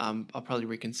I'll probably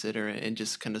reconsider and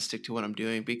just kind of stick to what I'm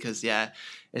doing because yeah,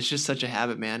 it's just such a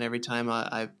habit, man. Every time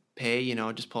I pay, you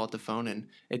know, just pull out the phone and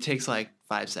it takes like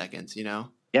 5 seconds, you know?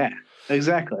 Yeah,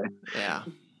 exactly. Yeah.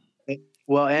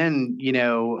 Well, and you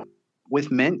know,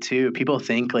 with Mint too, people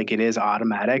think like it is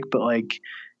automatic, but like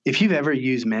if you've ever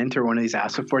used Mint or one of these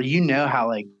apps before, you know how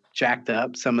like jacked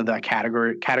up some of the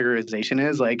categorization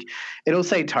is. Like it'll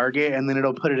say Target and then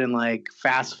it'll put it in like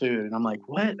fast food, and I'm like,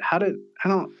 what? I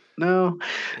don't know.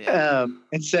 Yeah.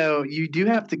 And so you do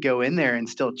have to go in there and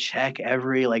still check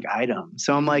every like item.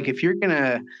 So I'm like, if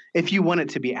you want it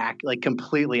to be like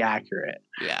completely accurate.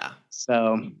 Yeah.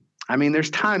 So I mean,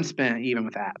 there's time spent even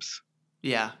with apps.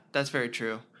 Yeah, that's very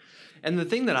true. And the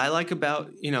thing that I like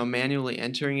about, you know, manually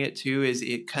entering it too is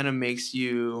it kind of makes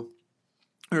you,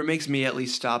 or it makes me at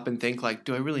least stop and think like,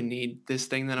 do I really need this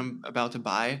thing that I'm about to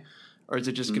buy? Or is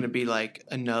it just going to be like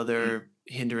another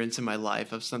hindrance in my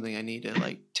life of something I need to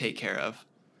like take care of?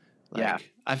 Like, Yeah.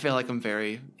 I feel like I'm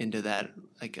very into that.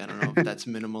 Like, I don't know if that's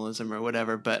minimalism or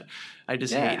whatever, but I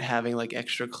just hate having like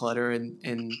extra clutter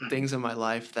and things in my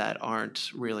life that aren't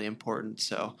really important.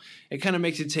 So it kind of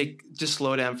makes you just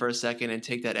slow down for a second and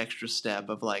take that extra step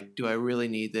of like, do I really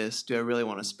need this? Do I really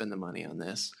want to spend the money on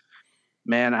this?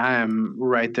 Man, I am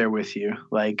right there with you.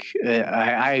 Like,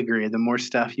 I agree. The more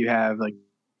stuff you have, like,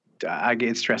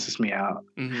 it stresses me out.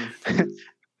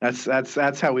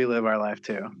 That's how we live our life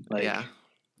too. Like, yeah.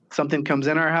 Something comes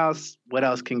in our house, what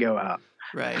else can go out?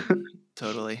 Right.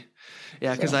 Totally.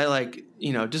 Yeah. Cause I like,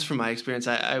 you know, just from my experience,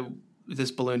 I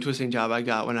this balloon twisting job I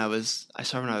got I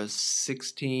started when I was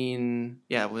 16.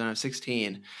 Yeah. When I was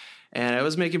 16 and I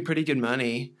was making pretty good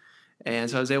money. And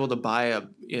so I was able to buy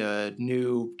a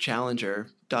new Challenger,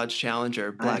 Dodge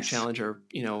Challenger, black Challenger,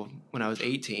 you know, when I was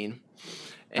 18.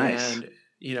 And,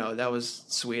 you know, that was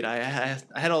sweet. I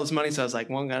had all this money. So I was like,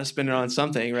 well, I'm going to spend it on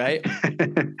something. Right.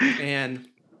 And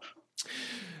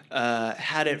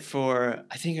had it for,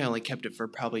 I think I only kept it for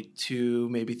probably 2,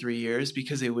 maybe 3 years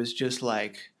because it was just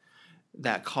like,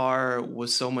 that car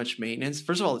was so much maintenance.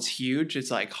 First of all, it's huge.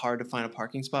 It's like hard to find a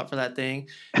parking spot for that thing.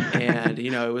 And,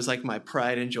 you know, it was like my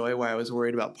pride and joy where I was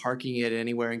worried about parking it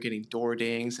anywhere and getting door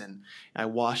dings. And I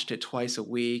washed it twice a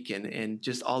week and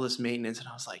just all this maintenance. And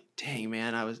I was like, dang,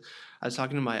 man, I was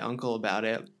talking to my uncle about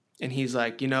it. And he's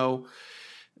like, you know,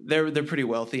 they're pretty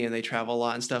wealthy and they travel a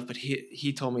lot and stuff. But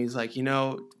he told me, he's like, you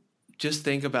know, just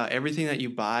think about everything that you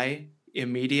buy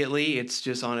immediately. It's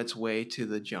just on its way to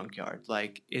the junkyard.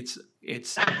 Like it's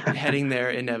heading there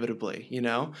inevitably, you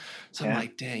know? So I'm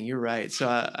like, dang, you're right. So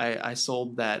I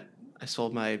sold that. I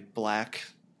sold my black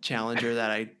Challenger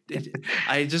that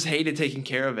I just hated taking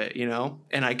care of it, you know,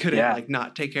 and I couldn't like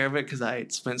not take care of it because I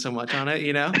spent so much on it,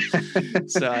 you know.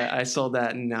 So I sold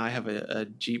that, and now I have a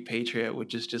Jeep Patriot,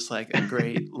 which is just like a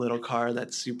great little car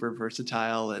that's super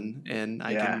versatile, and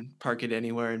I can park it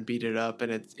anywhere and beat it up,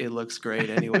 and it looks great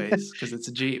anyways because it's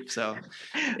a Jeep. So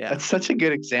that's such a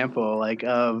good example, like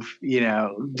of, you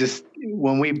know, just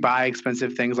when we buy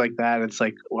expensive things like that, it's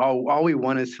like all we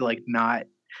want is to like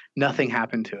nothing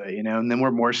happened to it, you know, and then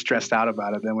we're more stressed out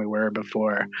about it than we were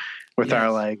before with our,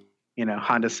 like, you know,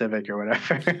 Honda Civic or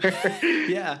whatever.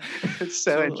 Yeah. It's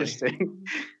so interesting.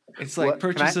 It's like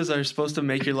purchases are supposed to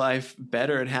make your life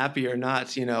better and happier,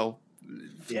 not, you know,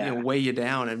 weigh you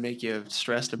down and make you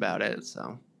stressed about it.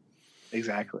 So.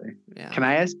 Exactly. Yeah. Can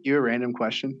I ask you a random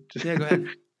question? Yeah, go ahead.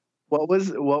 What was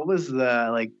the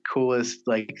like coolest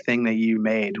like thing that you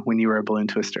made when you were a balloon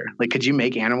twister? Like, could you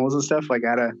make animals and stuff like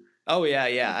out of? Oh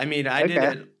yeah. I mean, I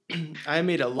did it. I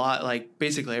made a lot, like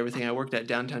basically everything. I worked at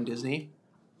Downtown Disney.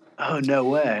 Oh, no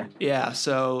way. Yeah.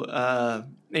 So,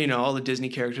 you know, all the Disney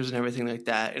characters and everything like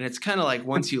that. And it's kind of like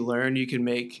once you learn, you can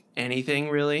make anything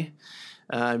really.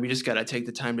 You just got to take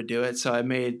the time to do it. So I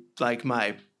made like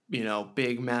my, you know,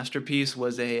 big masterpiece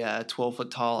was a 12-foot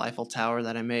tall Eiffel Tower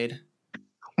that I made. Oh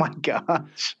my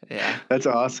gosh. Yeah. That's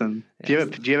awesome. Yeah.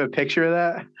 Do you have a picture of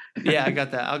that? Yeah, I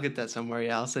got that. I'll get that somewhere.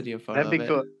 Yeah, I'll send you a photo. That'd be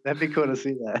cool. That'd be cool to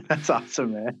see that. That's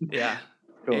awesome, man. Yeah.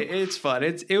 Cool. It's fun.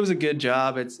 It was a good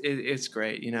job. It's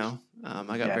great, you know.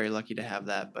 I got very lucky to have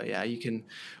that. But yeah, you can,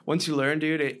 once you learn,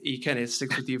 dude, it kind of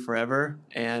sticks with you forever.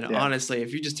 And honestly,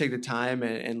 if you just take the time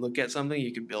and look at something,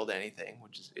 you can build anything,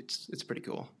 which is it's pretty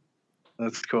cool.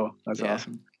 That's cool. That's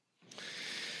awesome.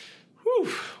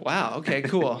 Whew. Wow. Okay,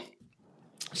 cool.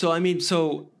 So, I mean,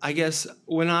 I guess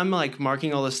when I'm like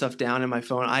marking all this stuff down in my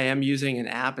phone, I am using an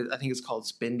app. I think it's called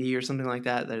Spindy or something like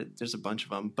that. There's a bunch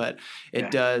of them, but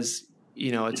it does,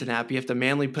 you know, it's an app. You have to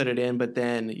manually put it in, but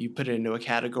then you put it into a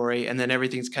category and then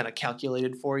everything's kind of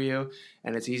calculated for you.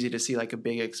 And it's easy to see like a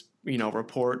big, you know,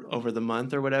 report over the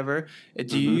month or whatever.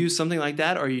 Do you use something like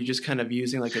that, or are you just kind of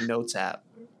using like a notes app?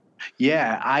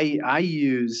 Yeah, I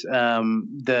use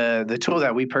the tool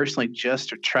that we personally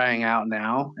just are trying out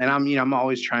now, and I'm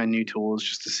always trying new tools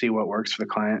just to see what works for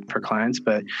clients.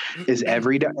 But it's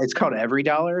called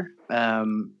EveryDollar.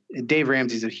 Dave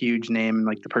Ramsey's a huge name in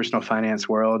like the personal finance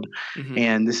world,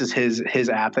 and this is his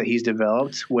app that he's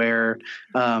developed where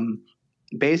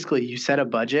basically you set a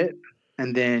budget.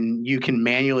 And then you can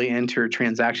manually enter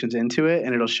transactions into it,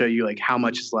 and it'll show you like how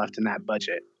much is left in that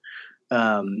budget.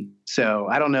 So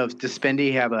I don't know if does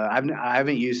Spendy have I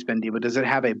haven't used Spendy, but does it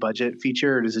have a budget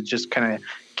feature, or does it just kind of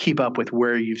keep up with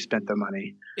where you've spent the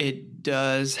money? It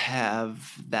does have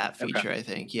that feature, I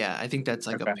think. Yeah, I think that's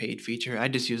like a paid feature. I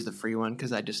just use the free one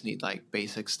because I just need like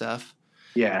basic stuff.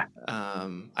 Yeah.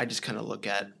 I just kind of look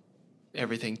at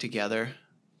everything together.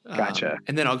 Gotcha.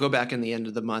 And then I'll go back in the end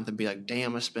of the month and be like,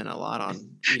 damn, I spent a lot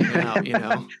on eating out, you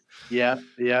know? Yeah.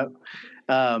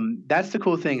 That's the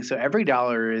cool thing. So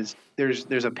EveryDollar is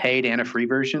there's a paid and a free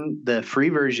version. The free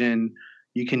version,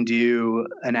 you can do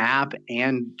an app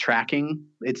and tracking.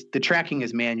 The tracking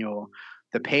is manual.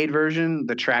 The paid version,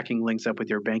 the tracking links up with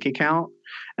your bank account.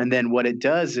 And then what it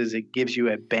does is it gives you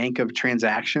a bank of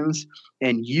transactions.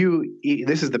 And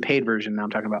this is the paid version that I'm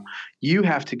talking about. You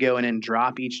have to go in and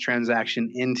drop each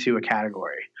transaction into a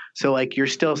category. So like you're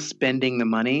still spending the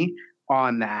money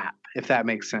on the app, if that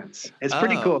makes sense. It's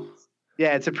pretty cool.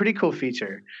 Yeah, it's a pretty cool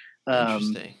feature.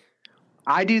 Interesting.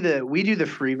 We do the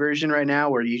free version right now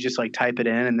where you just like type it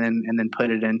in and then put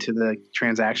it into the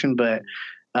transaction. But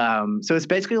so it's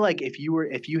basically like if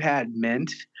you had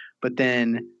Mint, but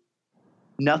then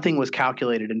nothing was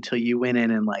calculated until you went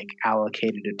in and like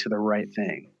allocated it to the right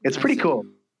thing. It's pretty cool.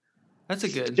 That's a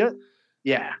good.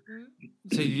 Yeah.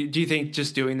 So do you think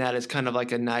just doing that is kind of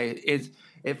like a nice,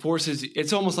 it forces,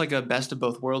 it's almost like a best of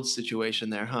both worlds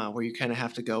situation there, huh? Where you kind of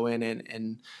have to go in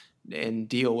and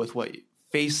deal with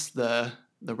face the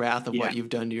wrath of what you've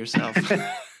done to yourself.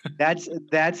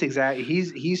 That's exactly.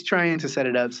 He's trying to set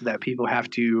it up so that people have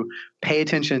to pay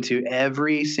attention to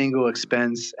every single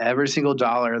expense, every single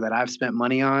dollar that I've spent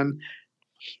money on.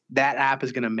 That app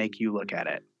is going to make you look at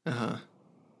it. Uh-huh.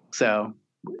 So,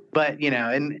 but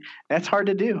and that's hard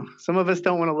to do. Some of us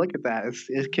don't want to look at that.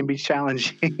 It can be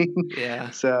challenging.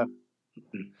 Yeah. So,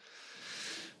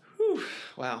 whew.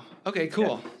 Wow. Okay,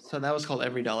 cool. Yeah. So that was called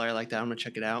Every Dollar. I like that. I'm gonna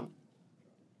check it out.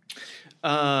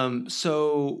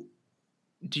 So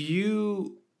do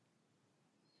you,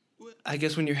 I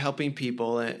guess when you're helping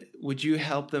people, would you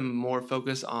help them more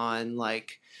focus on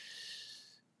like,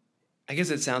 I guess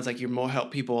it sounds like you're more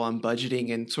help people on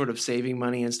budgeting and sort of saving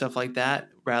money and stuff like that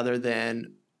rather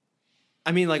than,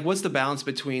 I mean, like what's the balance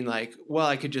between like, well,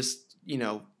 I could just,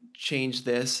 change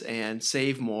this and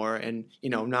save more and,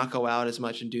 not go out as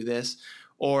much and do this,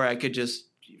 or I could just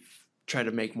try to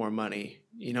make more money.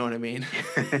 You know what I mean?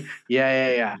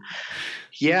 Yeah.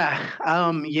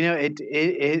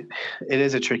 It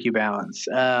is a tricky balance.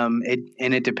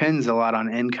 It depends a lot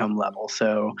on income level.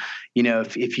 So,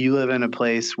 if you live in a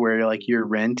place where like your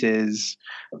rent is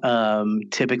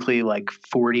typically like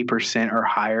 40% or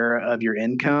higher of your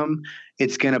income,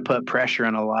 it's going to put pressure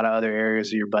on a lot of other areas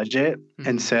of your budget. Mm-hmm.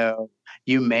 And so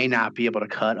you may not be able to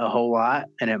cut a whole lot,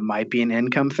 and it might be an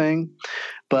income thing.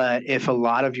 But if a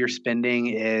lot of your spending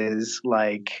is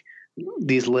like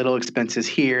these little expenses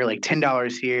here, like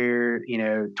 $10 here,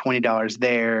 $20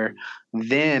 there,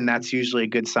 then that's usually a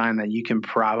good sign that you can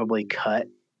probably cut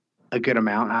a good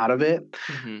amount out of it.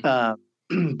 Mm-hmm.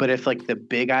 But if like the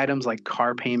big items like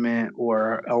car payment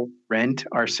or rent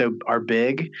are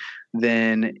big,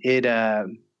 then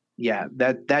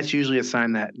that's usually a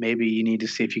sign that maybe you need to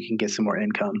see if you can get some more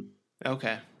income.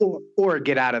 Okay. Or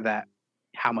get out of that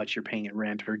how much you're paying in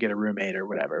rent or get a roommate or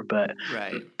whatever. But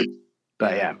right.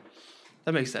 But yeah.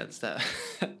 That makes sense. That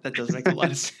does make a lot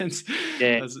of sense.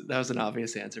 Yeah. That was an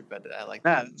obvious answer, but I like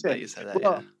that you said that.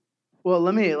 Well, well,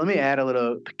 let me add a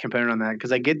little component on that,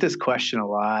 because I get this question a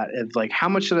lot of like, how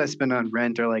much should I spend on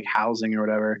rent or like housing or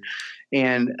whatever?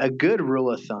 And a good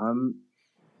rule of thumb,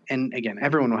 and again,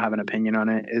 everyone will have an opinion on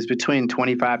it, is between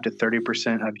 25 to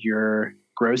 30% of your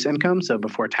gross income. So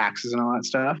before taxes and all that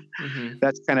stuff. Mm-hmm.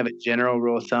 That's kind of a general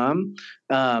rule of thumb.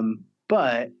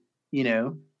 But,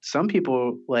 some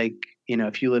people like,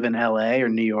 if you live in LA or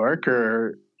New York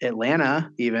or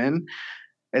Atlanta, even,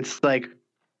 it's like,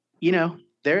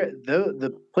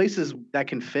 the places that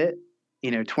can fit,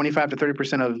 25 to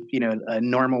 30% of, a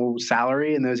normal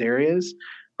salary in those areas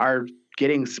are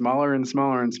getting smaller and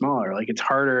smaller and smaller. Like it's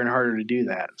harder and harder to do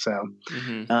that. So,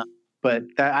 mm-hmm. But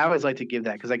I always like to give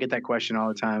that, because I get that question all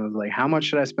the time of like, how much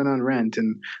should I spend on rent?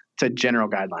 And it's a general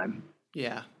guideline.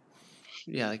 Yeah.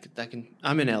 Yeah. Like that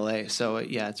I'm in LA. So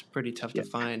yeah, it's pretty tough to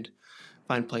find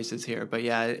places here, but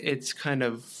yeah, it's kind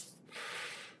of,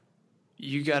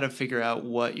 you got to figure out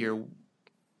what your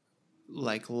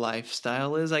like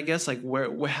lifestyle is, I guess, like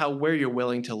where you're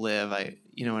willing to live.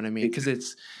 You know what I mean? Because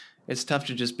it's tough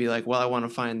to just be like, well, I want to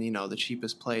find, the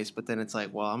cheapest place, but then it's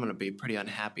like, well, I'm going to be pretty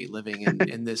unhappy living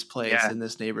in this place, in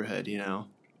this neighborhood,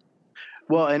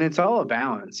 Well, and it's all a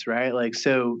balance, right? Like,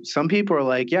 so some people are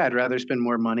like, yeah, I'd rather spend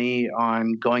more money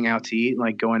on going out to eat and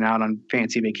like going out on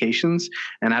fancy vacations,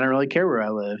 and I don't really care where I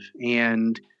live.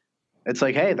 And it's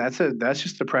like, hey, that's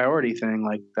just a priority thing.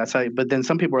 Like that's how, but then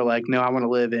some people are like, no, I want to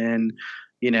live in,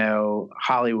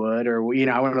 Hollywood, or,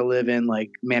 I want to live in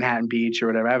like Manhattan Beach or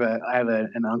whatever. I have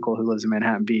an uncle who lives in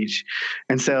Manhattan Beach.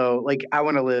 And so like, I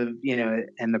want to live,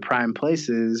 in the prime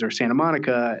places or Santa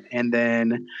Monica. And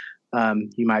then,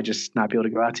 you might just not be able to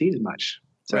go out to eat as much.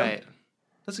 So, right.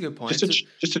 That's a good point.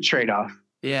 Just a trade-off.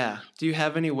 Yeah. Do you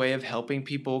have any way of helping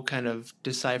people kind of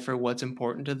decipher what's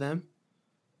important to them?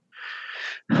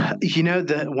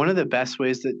 One of the best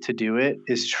ways to do it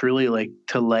is truly like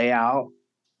to lay out,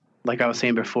 like I was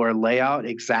saying before, lay out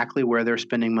exactly where they're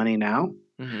spending money now,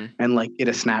 mm-hmm. and like get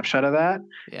a snapshot of that.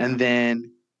 Yeah.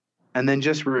 And then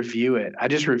just review it. I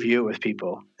just review it with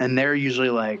people, and they're usually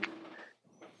like,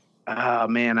 oh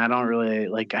man, I don't really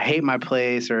like, I hate my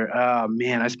place, or, oh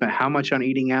man, I spent how much on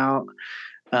eating out.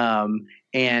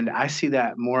 And I see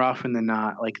that more often than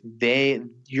not, like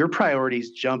your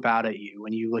priorities jump out at you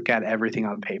when you look at everything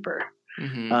on paper.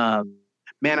 Mm-hmm.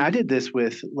 Man, I did this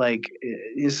with like,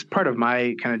 it's part of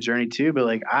my kind of journey too, but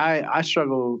like I've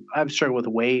struggled with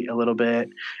weight a little bit.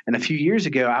 And a few years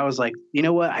ago, I was like, you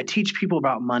know what? I teach people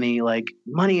about money. Like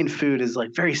money and food is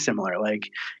like very similar. Like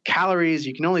calories,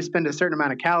 you can only spend a certain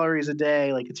amount of calories a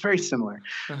day. Like it's very similar.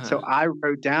 Uh-huh. So I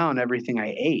wrote down everything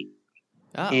I ate.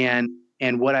 Oh.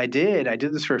 And what I did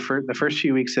this for the first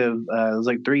few weeks of, it was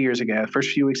like 3 years ago, first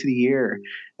few weeks of the year.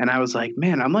 And I was like,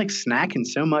 man, I'm like snacking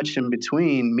so much in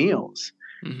between meals.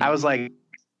 I was like,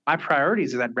 my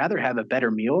priorities is I'd rather have a better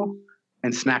meal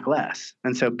and snack less.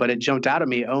 And so, but it jumped out at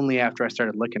me only after I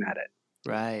started looking at it.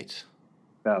 Right.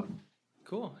 So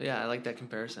cool. Yeah, I like that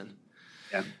comparison.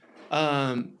 Yeah.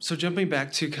 So jumping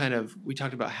back to kind of, we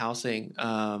talked about housing.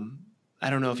 I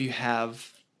don't know if you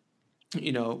have,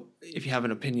 if you have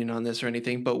an opinion on this or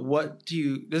anything, but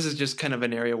this is just kind of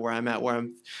an area where I'm at, where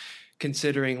I'm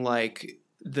considering like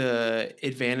the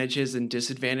advantages and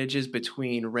disadvantages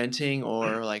between renting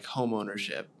or like home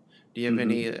ownership. Do you have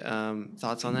any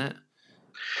thoughts on that?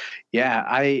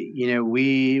 Yeah,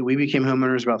 we became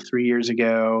homeowners about 3 years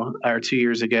ago or 2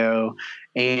 years ago,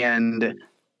 and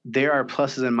there are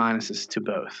pluses and minuses to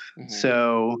both.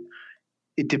 So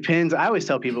it depends. I always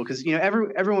tell people, because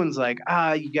everyone's like,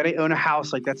 you got to own a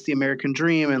house, like that's the American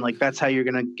dream, and like that's how you're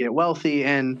gonna get wealthy.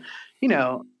 And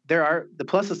there are the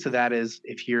pluses to that is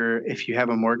if you have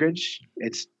a mortgage,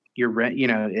 it's your rent.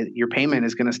 Your payment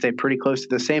is going to stay pretty close to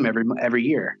the same every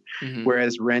year,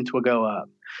 whereas rent will go up.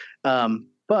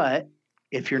 But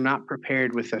if you're not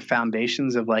prepared with the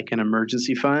foundations of like an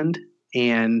emergency fund,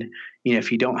 and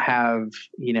if you don't have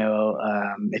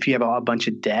if you have a bunch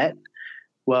of debt,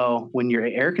 well, when your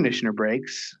air conditioner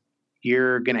breaks,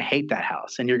 you're going to hate that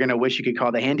house, and you're going to wish you could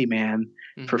call the handyman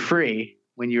for free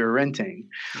when you were renting.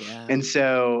 Yeah. And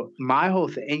so my whole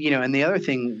thing, and the other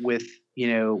thing with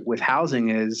housing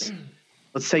is,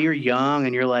 let's say you're young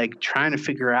and you're like trying to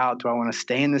figure out, do I want to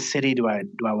stay in the city? Do I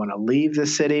want to leave the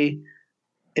city?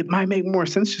 It might make more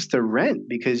sense just to rent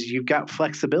because you've got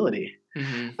flexibility.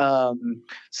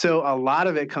 So a lot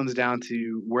of it comes down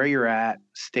to where you're at,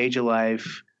 stage of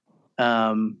life.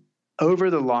 Over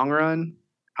the long run,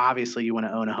 obviously you want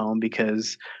to own a home,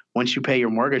 because once you pay your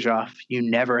mortgage off, you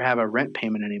never have a rent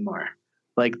payment anymore.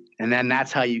 And then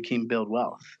that's how you can build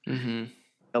wealth.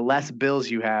 The less bills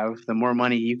you have, the more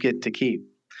money you get to keep.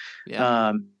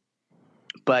 Yeah.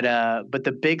 But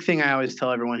the big thing I always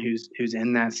tell everyone who's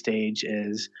in that stage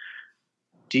is,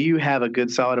 do you have a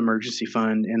good solid emergency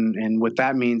fund? And what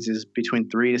that means is between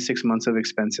 3 to 6 months of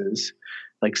expenses,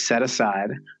 like set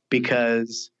aside,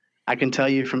 because I can tell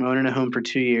you from owning a home for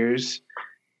 2 years,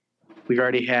 we've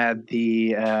already had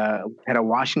had a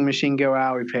washing machine go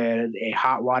out. We've had a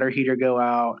hot water heater go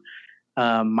out.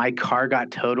 My car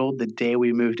got totaled the day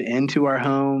we moved into our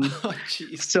home. Oh,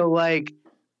 geez. So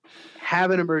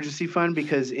have an emergency fund,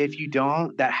 because if you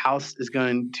don't, that house is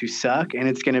going to suck, and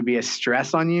it's going to be a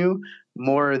stress on you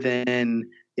more than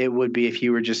it would be if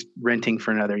you were just renting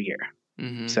for another year.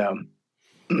 So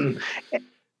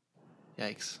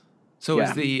yikes. So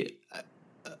is the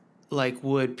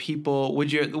would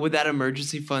that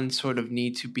emergency fund sort of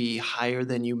need to be higher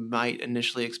than you might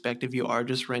initially expect if you are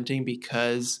just renting,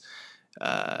 because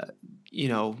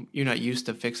you're not used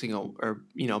to fixing or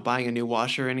buying a new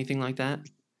washer or anything like that?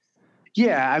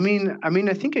 Yeah, I mean,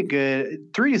 I think a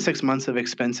good 3 to 6 months of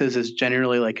expenses is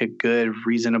generally like a good,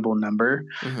 reasonable number.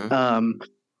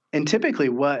 And typically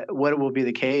what will be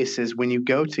the case is when you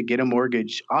go to get a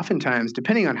mortgage, oftentimes,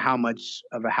 depending on how much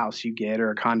of a house you get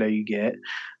or a condo you get,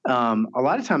 a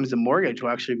lot of times the mortgage will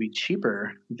actually be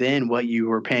cheaper than what you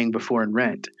were paying before in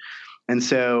rent. And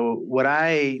so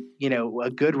a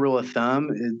good rule of thumb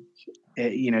is,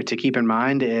 to keep in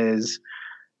mind is,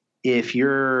 if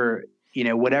you're,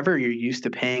 whatever you're used to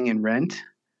paying in rent,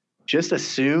 just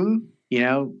assume,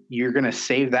 you're going to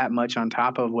save that much on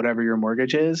top of whatever your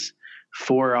mortgage is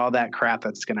for all that crap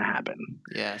that's going to happen.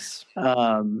 Yes.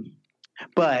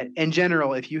 But in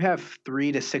general, if you have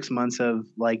 3 to 6 months of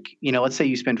let's say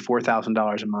you spend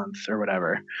 $4,000 a month or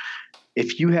whatever,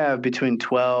 if you have between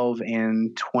 $12,000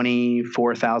 and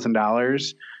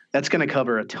 $24,000, that's going to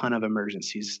cover a ton of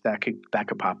emergencies that could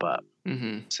pop up.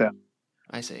 So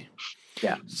I see.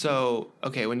 Yeah. So,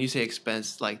 okay, when you say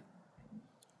expense, that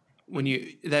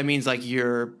means like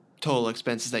your total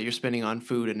expenses that you're spending on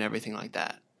food and everything like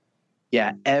that.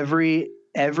 Yeah,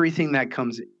 everything that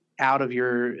comes out of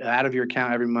your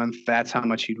account every month, that's how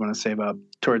much you'd want to save up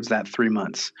towards that 3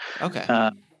 months. Okay.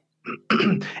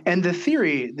 And the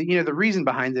theory, the reason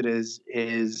behind it is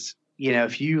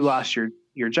if you lost your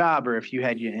job, or if you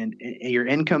had your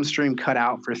income stream cut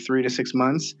out for 3 to 6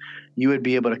 months, you would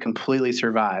be able to completely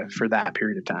survive for that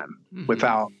period of time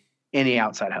without any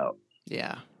outside help.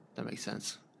 Yeah, that makes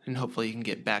sense. And hopefully you can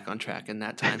get back on track in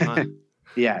that time, huh?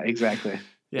 Yeah, exactly.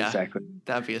 Yeah, exactly.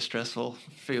 That'd be a stressful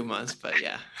few months, but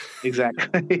yeah.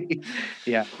 Exactly.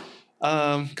 Yeah.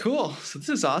 Cool. So this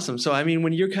is awesome. So, I mean,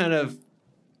 when you're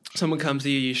someone comes to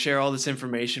you, you share all this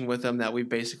information with them that we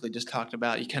basically just talked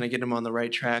about, you kind of get them on the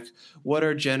right track. What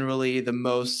are generally the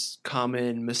most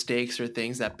common mistakes or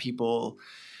things that people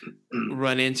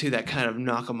run into that kind of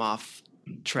knock them off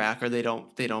track, or they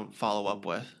don't follow up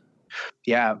with?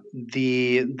 Yeah.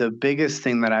 The biggest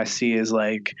thing that I see is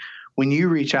like when you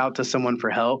reach out to someone for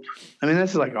help, I mean,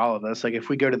 this is like all of us. Like if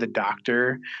we go to the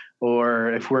doctor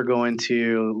or if we're going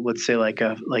to, let's say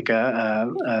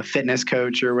a fitness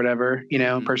coach or whatever,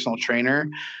 personal trainer,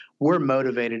 we're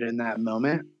motivated in that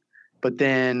moment. But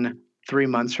then 3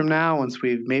 months from now, once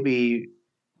we've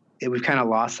kind of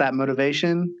lost that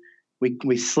motivation,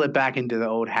 we slip back into the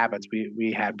old habits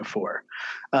we had before.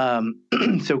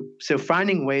 So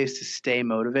finding ways to stay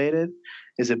motivated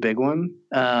is a big one.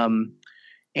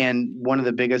 And one of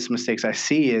the biggest mistakes I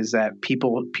see is that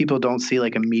people don't see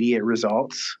like immediate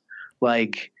results.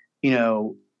 Like,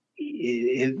 you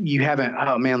haven't,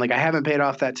 oh man, like I haven't paid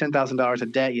off that $10,000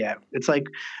 of debt yet. It's like,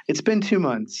 it's been 2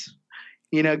 months,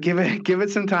 give it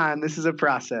some time. This is a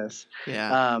process.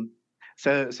 Yeah.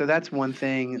 So that's one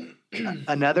thing.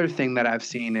 Another thing that I've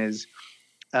seen is,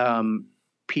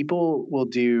 people will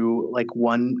do like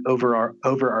one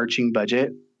overarching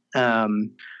budget,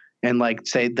 and like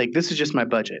say like this is just my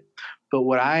budget. But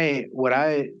what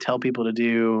I tell people to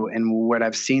do, and where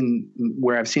I've seen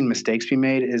mistakes be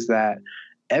made, is that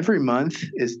every month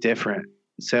is different.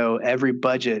 So every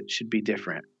budget should be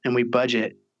different, and we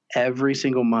budget every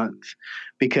single month,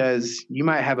 because you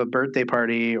might have a birthday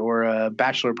party or a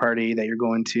bachelor party that you're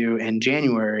going to in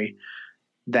January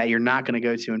that you're not going to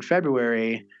go to in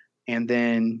February. And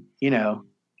then,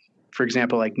 for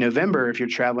example, like November, if you're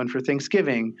traveling for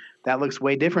Thanksgiving, that looks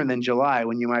way different than July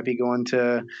when you might be going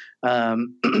to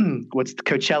what's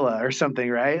Coachella or something,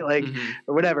 right? Like,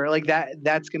 or whatever. Like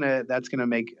that's gonna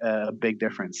make a big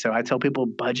difference. So I tell people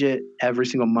budget every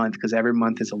single month, because every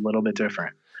month is a little bit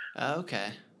different. Okay.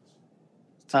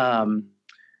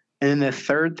 And then the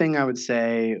third thing I would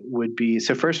say would be,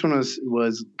 so first one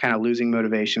was kind of losing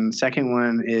motivation. Second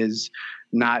one is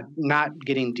not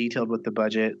getting detailed with the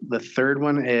budget. The third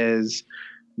one is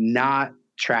not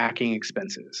tracking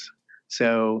expenses.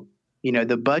 So,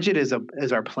 the budget is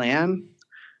our plan,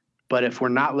 but if we're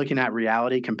not looking at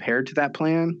reality compared to that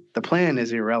plan, the plan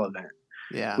is irrelevant.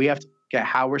 Yeah. We have to look at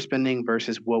how we're spending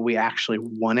versus what we actually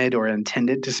wanted or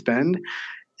intended to spend.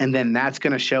 And then that's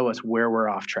going to show us where we're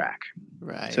off track.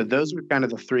 Right. So those are kind of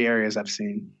the three areas I've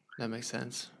seen. That makes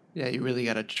sense. Yeah, you really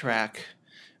got to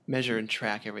measure and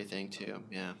track everything too.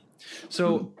 Yeah.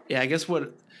 So I guess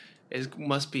what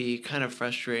must be kind of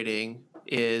frustrating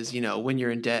is, when you're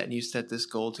in debt and you set this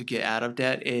goal to get out of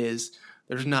debt, is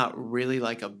there's not really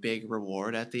like a big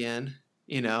reward at the end.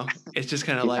 It's just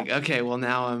kind of like, okay, well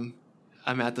now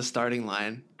I'm at the starting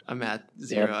line. I'm at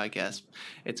zero, I guess.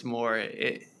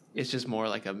 It's just more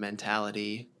like a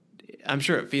mentality. I'm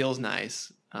sure it feels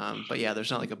nice, but yeah, there's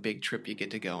not like a big trip you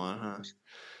get to go on, huh?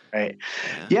 Right.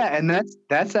 Yeah, and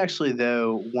that's actually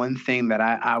though one thing that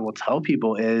I will tell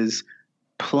people is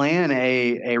plan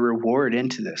a reward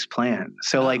into this plan.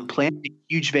 So like plan a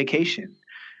huge vacation,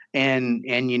 and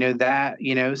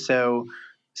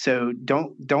so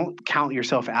don't count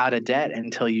yourself out of debt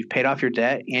until you've paid off your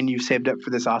debt and you've saved up for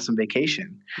this awesome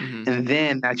vacation. And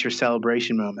then that's your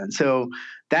celebration moment. So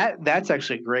that's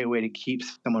actually a great way to keep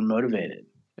someone motivated.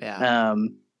 Yeah.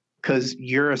 Because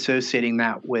you're associating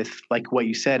that with, like what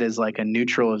you said, is like a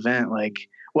neutral event,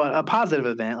 a positive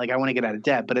event. Like I want to get out of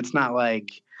debt, but it's not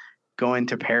like going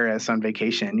to Paris on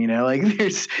vacation, like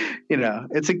there's,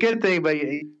 it's a good thing, but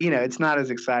it's not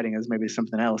as exciting as maybe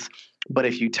something else. But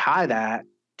if you tie that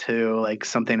to like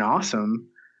something awesome,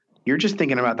 you're just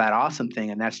thinking about that awesome thing,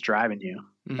 and that's driving you.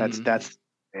 That's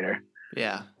later.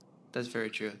 Yeah, that's very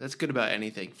true. That's good about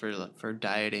anything, for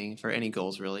dieting, for any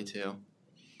goals really too.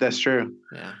 That's true.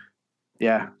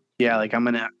 Yeah. Like I'm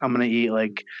gonna eat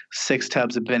like 6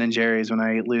 tubs of Ben and Jerry's when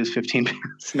I lose 15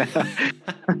 pounds now.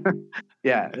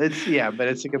 But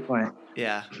it's a good point.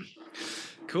 Yeah.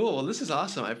 Cool. Well, this is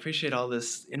awesome. I appreciate all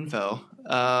this info.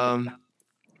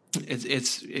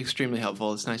 It's extremely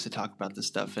helpful. It's nice to talk about this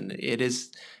stuff, and it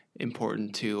is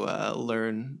important to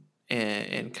learn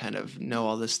and kind of know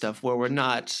all this stuff where we're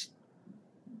not.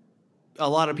 A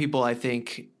lot of people, I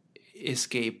think,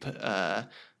 escape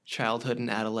childhood and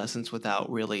adolescence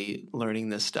without really learning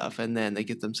this stuff, and then they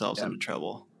get themselves into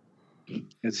trouble.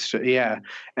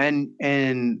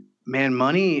 And man,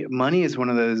 money is one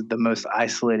of the most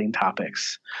isolating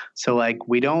topics. So like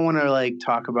we don't want to like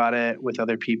talk about it with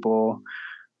other people.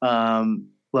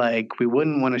 Like we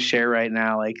wouldn't want to share right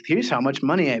now, like, here's how much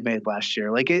money I made last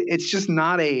year. Like it's just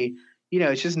not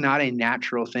it's just not a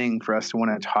natural thing for us to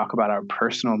want to talk about our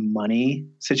personal money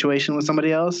situation with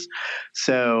somebody else.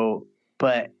 So,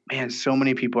 but man, so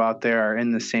many people out there are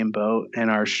in the same boat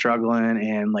and are struggling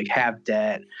and like have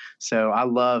debt. So I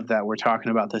love that we're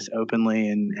talking about this openly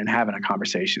and having a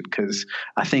conversation, because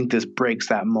I think this breaks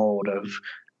that mold of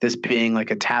this being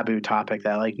like a taboo topic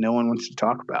that like no one wants to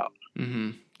talk about.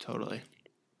 Mm-hmm. Totally.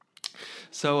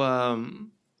 So,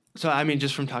 I mean,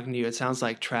 just from talking to you, it sounds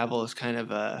like travel is kind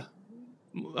of a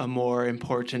more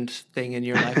important thing in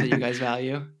your life that you guys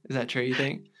value. Is that true, you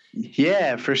think?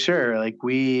 Yeah, for sure. Like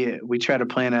we try to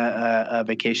plan a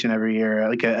vacation every year,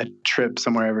 like a trip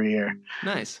somewhere every year.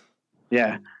 Nice.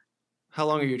 Yeah. How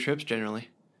long are your trips generally?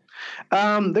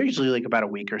 They're usually like about a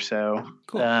week or so.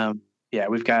 Cool. Yeah,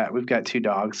 we've got 2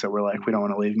 dogs, so we're like, we don't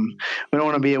want to leave them. We don't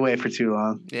want to be away for too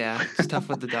long. Yeah, it's tough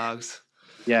with the dogs.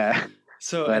 Yeah.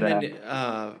 So, But, and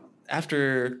then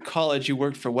after college, you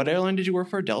worked for, what airline did you work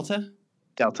for? Delta?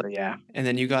 Delta, yeah. And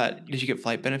then did you get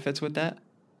flight benefits with that?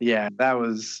 Yeah, that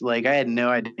was like, I had no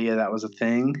idea that was a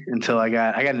thing until I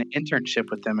got an internship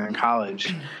with them in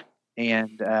college,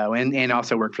 and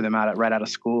also worked for them right out of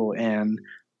school, and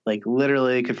like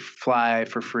literally could fly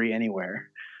for free anywhere.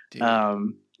 Dude.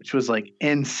 Which was like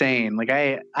insane. Like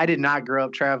I did not grow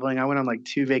up traveling. I went on like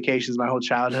 2 vacations my whole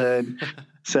childhood.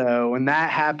 So when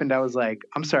that happened, I was like,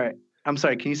 I'm sorry.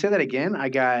 Can you say that again? I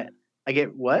get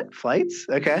what? Flights?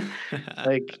 Okay.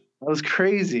 Like that was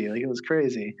crazy. Like it was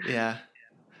crazy. Yeah.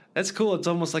 That's cool. It's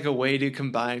almost like a way to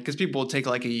combine, because people will take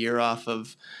like a year off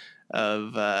of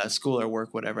school or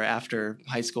work, whatever, after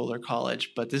high school or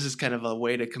college. But this is kind of a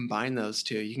way to combine those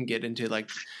two. You can get into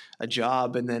like a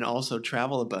job and then also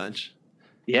travel a bunch.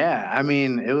 Yeah, I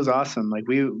mean, it was awesome. Like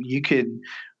you could,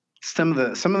 some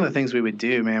of the things we would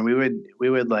do, man. We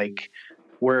would like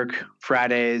work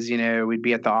Fridays. You know, we'd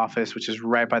be at the office, which is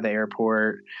right by the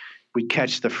airport. We'd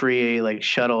catch the free like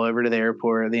shuttle over to the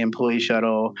airport, the employee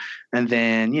shuttle, and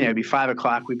then it'd be 5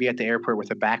 o'clock. We'd be at the airport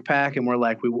with a backpack, and we're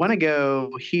like, we want to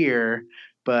go here,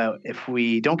 but if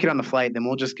we don't get on the flight, then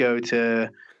we'll just go to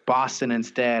Boston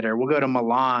instead, or we'll go to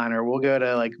Milan, or we'll go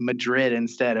to like Madrid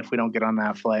instead if we don't get on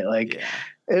that flight. Like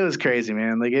It was crazy,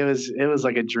 man. Like it was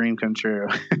like a dream come true.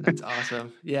 That's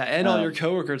awesome. Yeah, and all your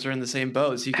coworkers are in the same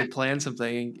boat, so you could plan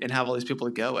something and have all these people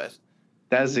to go with.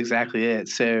 That's exactly it.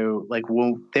 So like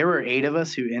there were 8 of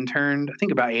us who interned. I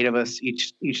think about 8 of us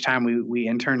each time we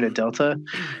interned at Delta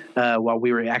while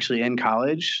we were actually in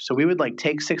college. So we would like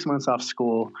take 6 months off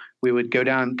school. We would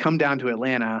come down to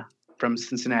Atlanta from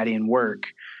Cincinnati and work,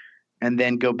 and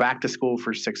then go back to school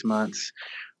for 6 months.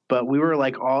 But we were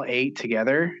like all 8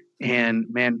 together, and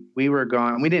man, we were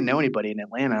gone. We didn't know anybody in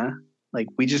Atlanta. Like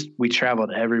we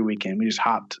traveled every weekend. We just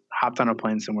hopped on a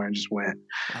plane somewhere and just went.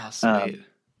 Oh, sweet.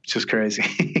 It's just crazy.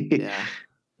 Yeah,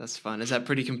 that's fun. Is that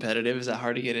pretty competitive? Is that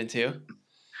hard to get into?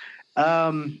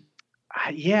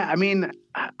 Yeah, I mean,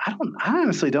 I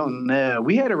honestly don't know.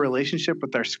 We had a relationship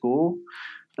with our school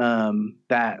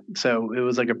so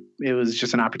it was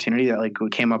just an opportunity that like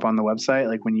came up on the website,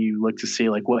 like when you look to see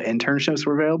like what internships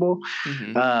were available.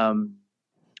 Mm-hmm.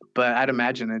 But I'd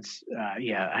imagine it's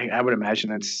I would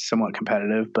imagine it's somewhat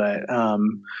competitive, but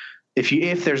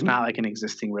if there's not like an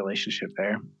existing relationship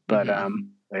there, but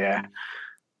yeah.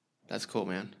 That's cool,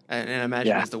 man. And I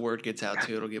imagine as the word gets out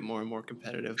too, it'll get more and more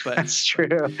competitive. But that's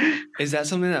true. Is that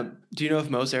something do you know if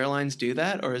most airlines do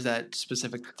that, or is that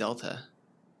specific to Delta?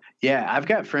 Yeah, I've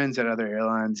got friends at other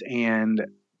airlines, and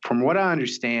from what I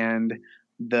understand,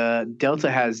 the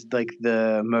Delta has like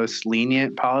the most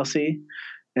lenient policy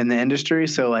in the industry.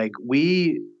 So like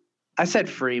I said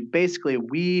free. Basically,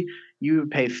 you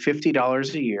would pay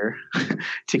 $50 a year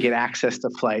to get access to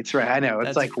flights, right? I know it's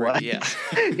That's like free, what, yeah,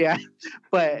 yeah,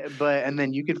 but and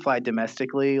then you could fly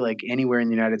domestically, like anywhere in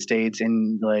the United States,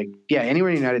 and like anywhere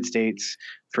in the United States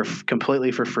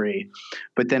completely for free.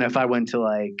 But then if I went to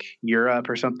like Europe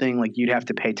or something, like you'd have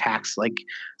to pay tax, like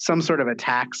some sort of a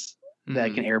tax,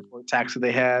 like an airport tax that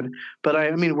they had. But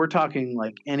I mean, we're talking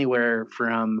like anywhere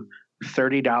from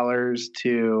 $30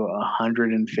 to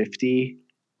 $150.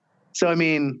 So I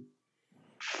mean,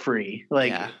 free,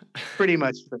 like pretty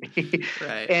much free.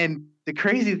 Right. And the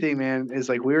crazy thing, man, is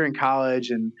like we were in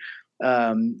college, and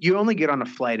you only get on a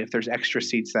flight if there's extra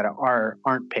seats that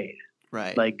aren't paid.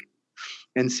 Right. Like,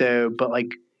 and so, but like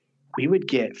we would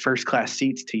get first class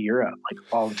seats to Europe like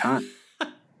all the time.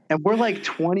 And we're like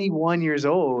 21 years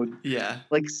old. Yeah.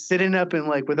 Like sitting up and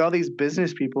like with all these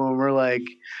business people, and we're like,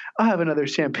 I'll have another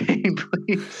champagne,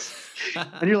 please.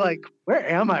 And you're like, where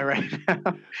am I right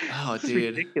now? Oh,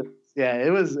 dude. Ridiculous. Yeah,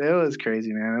 it was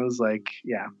crazy, man. It was like,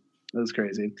 it was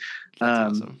crazy.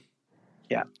 That's awesome.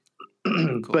 Yeah.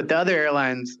 Cool. But the other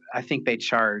airlines, I think they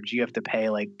charge. You have to pay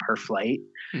like per flight.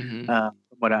 Mm-hmm. From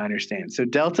what I understand. So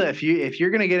Delta, if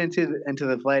you're going to get into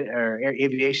the flight or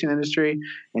aviation industry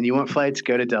and you want flights,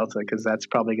 go to Delta, because that's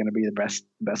probably going to be the best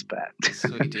bet.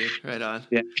 Sweet, dude. Right on.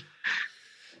 Yeah.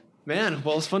 Man,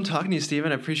 well, it's fun talking to you,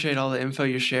 Steven. I appreciate all the info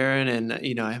you're sharing, and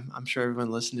I'm sure everyone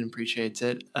listening appreciates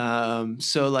it.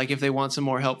 So, like, if they want some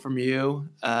more help from you,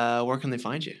 where can they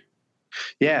find you?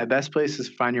 Yeah, best place is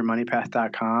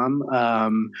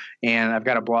findyourmoneypath.com. And I've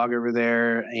got a blog over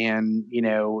there. And,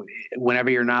 whenever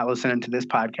you're not listening to this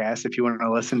podcast, if you want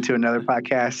to listen to another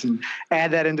podcast and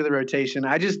add that into the rotation,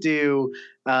 I just do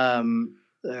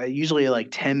usually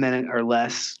like 10-minute or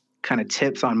less kind of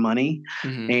tips on money.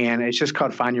 Mm-hmm. And it's just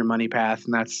called Find Your Money Path.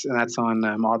 And that's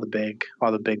on all the big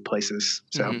places.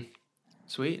 So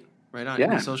Sweet. Right on.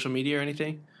 Yeah. Any social media or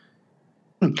anything?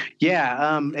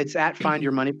 Yeah, it's at Find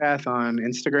Your Money Path on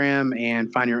Instagram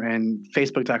and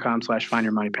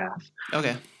Facebook.com/FindYourMoneyPath.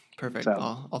 Okay, perfect.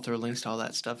 So, I'll throw links to all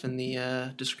that stuff in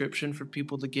the description for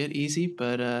people to get easy.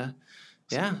 But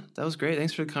yeah, that was great.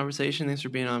 Thanks for the conversation. Thanks for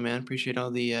being on, man. Appreciate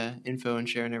all the info and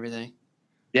sharing everything.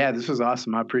 Yeah, this was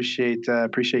awesome. I appreciate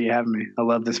you having me. I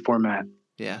love this format.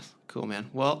 Yeah, cool, man.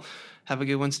 Well, have a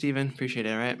good one, Steven. Appreciate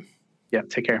it. All right. Yeah,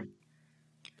 take care.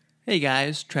 Hey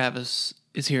guys, Travis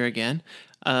is here again.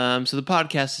 So the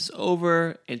podcast is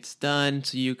over. It's done.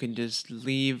 So you can just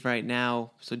leave right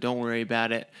now. So don't worry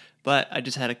about it. But I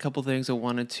just had a couple things I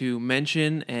wanted to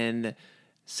mention and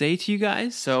say to you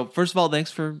guys. So first of all,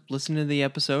 thanks for listening to the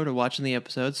episode or watching the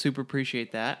episode. Super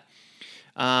appreciate that.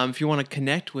 If you want to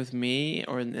connect with me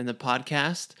or in the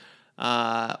podcast, we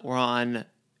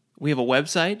have a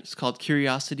website. It's called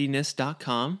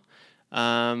curiosityness.com.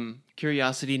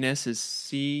 Curiosityness is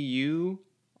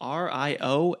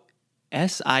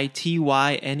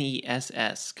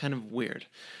CURIOSITYNESS. Kind of weird.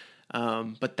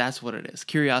 But that's what it is.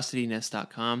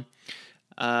 Curiosityness.com.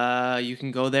 You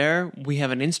can go there. We have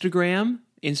an Instagram,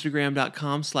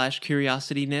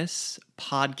 Instagram.com/curiosityness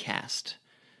podcast.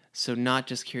 So not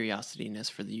just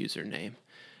Curiosityness for the username.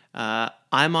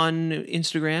 I'm on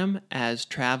Instagram as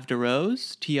Trav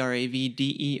DeRose,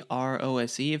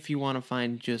 TravDeRose, if you want to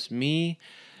find just me.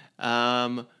 We're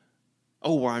on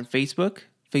Facebook,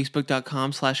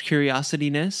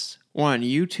 Facebook.com/curiosityness. We're on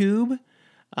YouTube.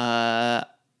 I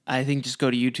think just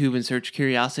go to YouTube and search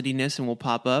Curiosityness and we'll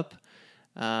pop up.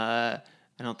 I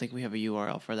don't think we have a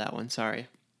URL for that one. Sorry.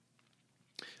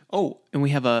 Oh, and I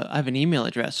have an email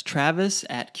address,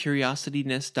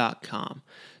 travis@curiosityness.com.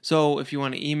 So if you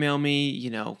want to email me,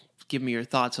 give me your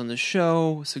thoughts on the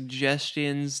show,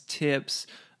 suggestions, tips,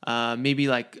 maybe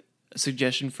like a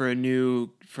suggestion for a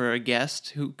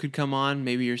guest who could come on,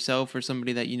 maybe yourself or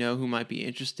somebody that you know who might be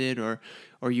interested or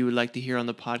you would like to hear on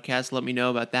the podcast, let me know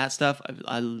about that stuff.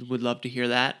 I would love to hear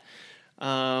that.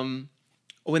 And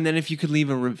then if you could leave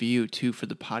a review too for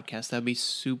the podcast, that'd be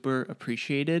super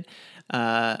appreciated.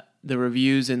 The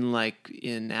reviews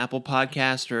in Apple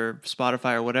Podcast or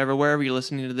Spotify or wherever you're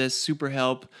listening to this, super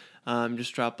help.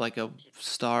 Just drop like a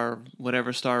star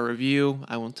review.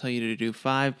 I won't tell you to do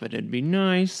 5, but it'd be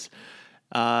nice.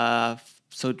 So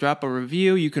drop a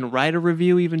review. You can write a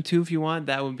review even too if you want.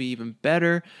 That would be even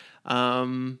better.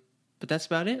 But that's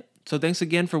about it. So thanks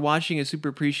again for watching. I super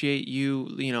appreciate you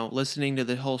listening to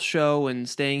the whole show and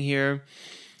staying here.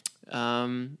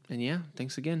 And yeah,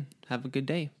 thanks again. Have a good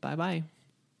day. Bye-bye.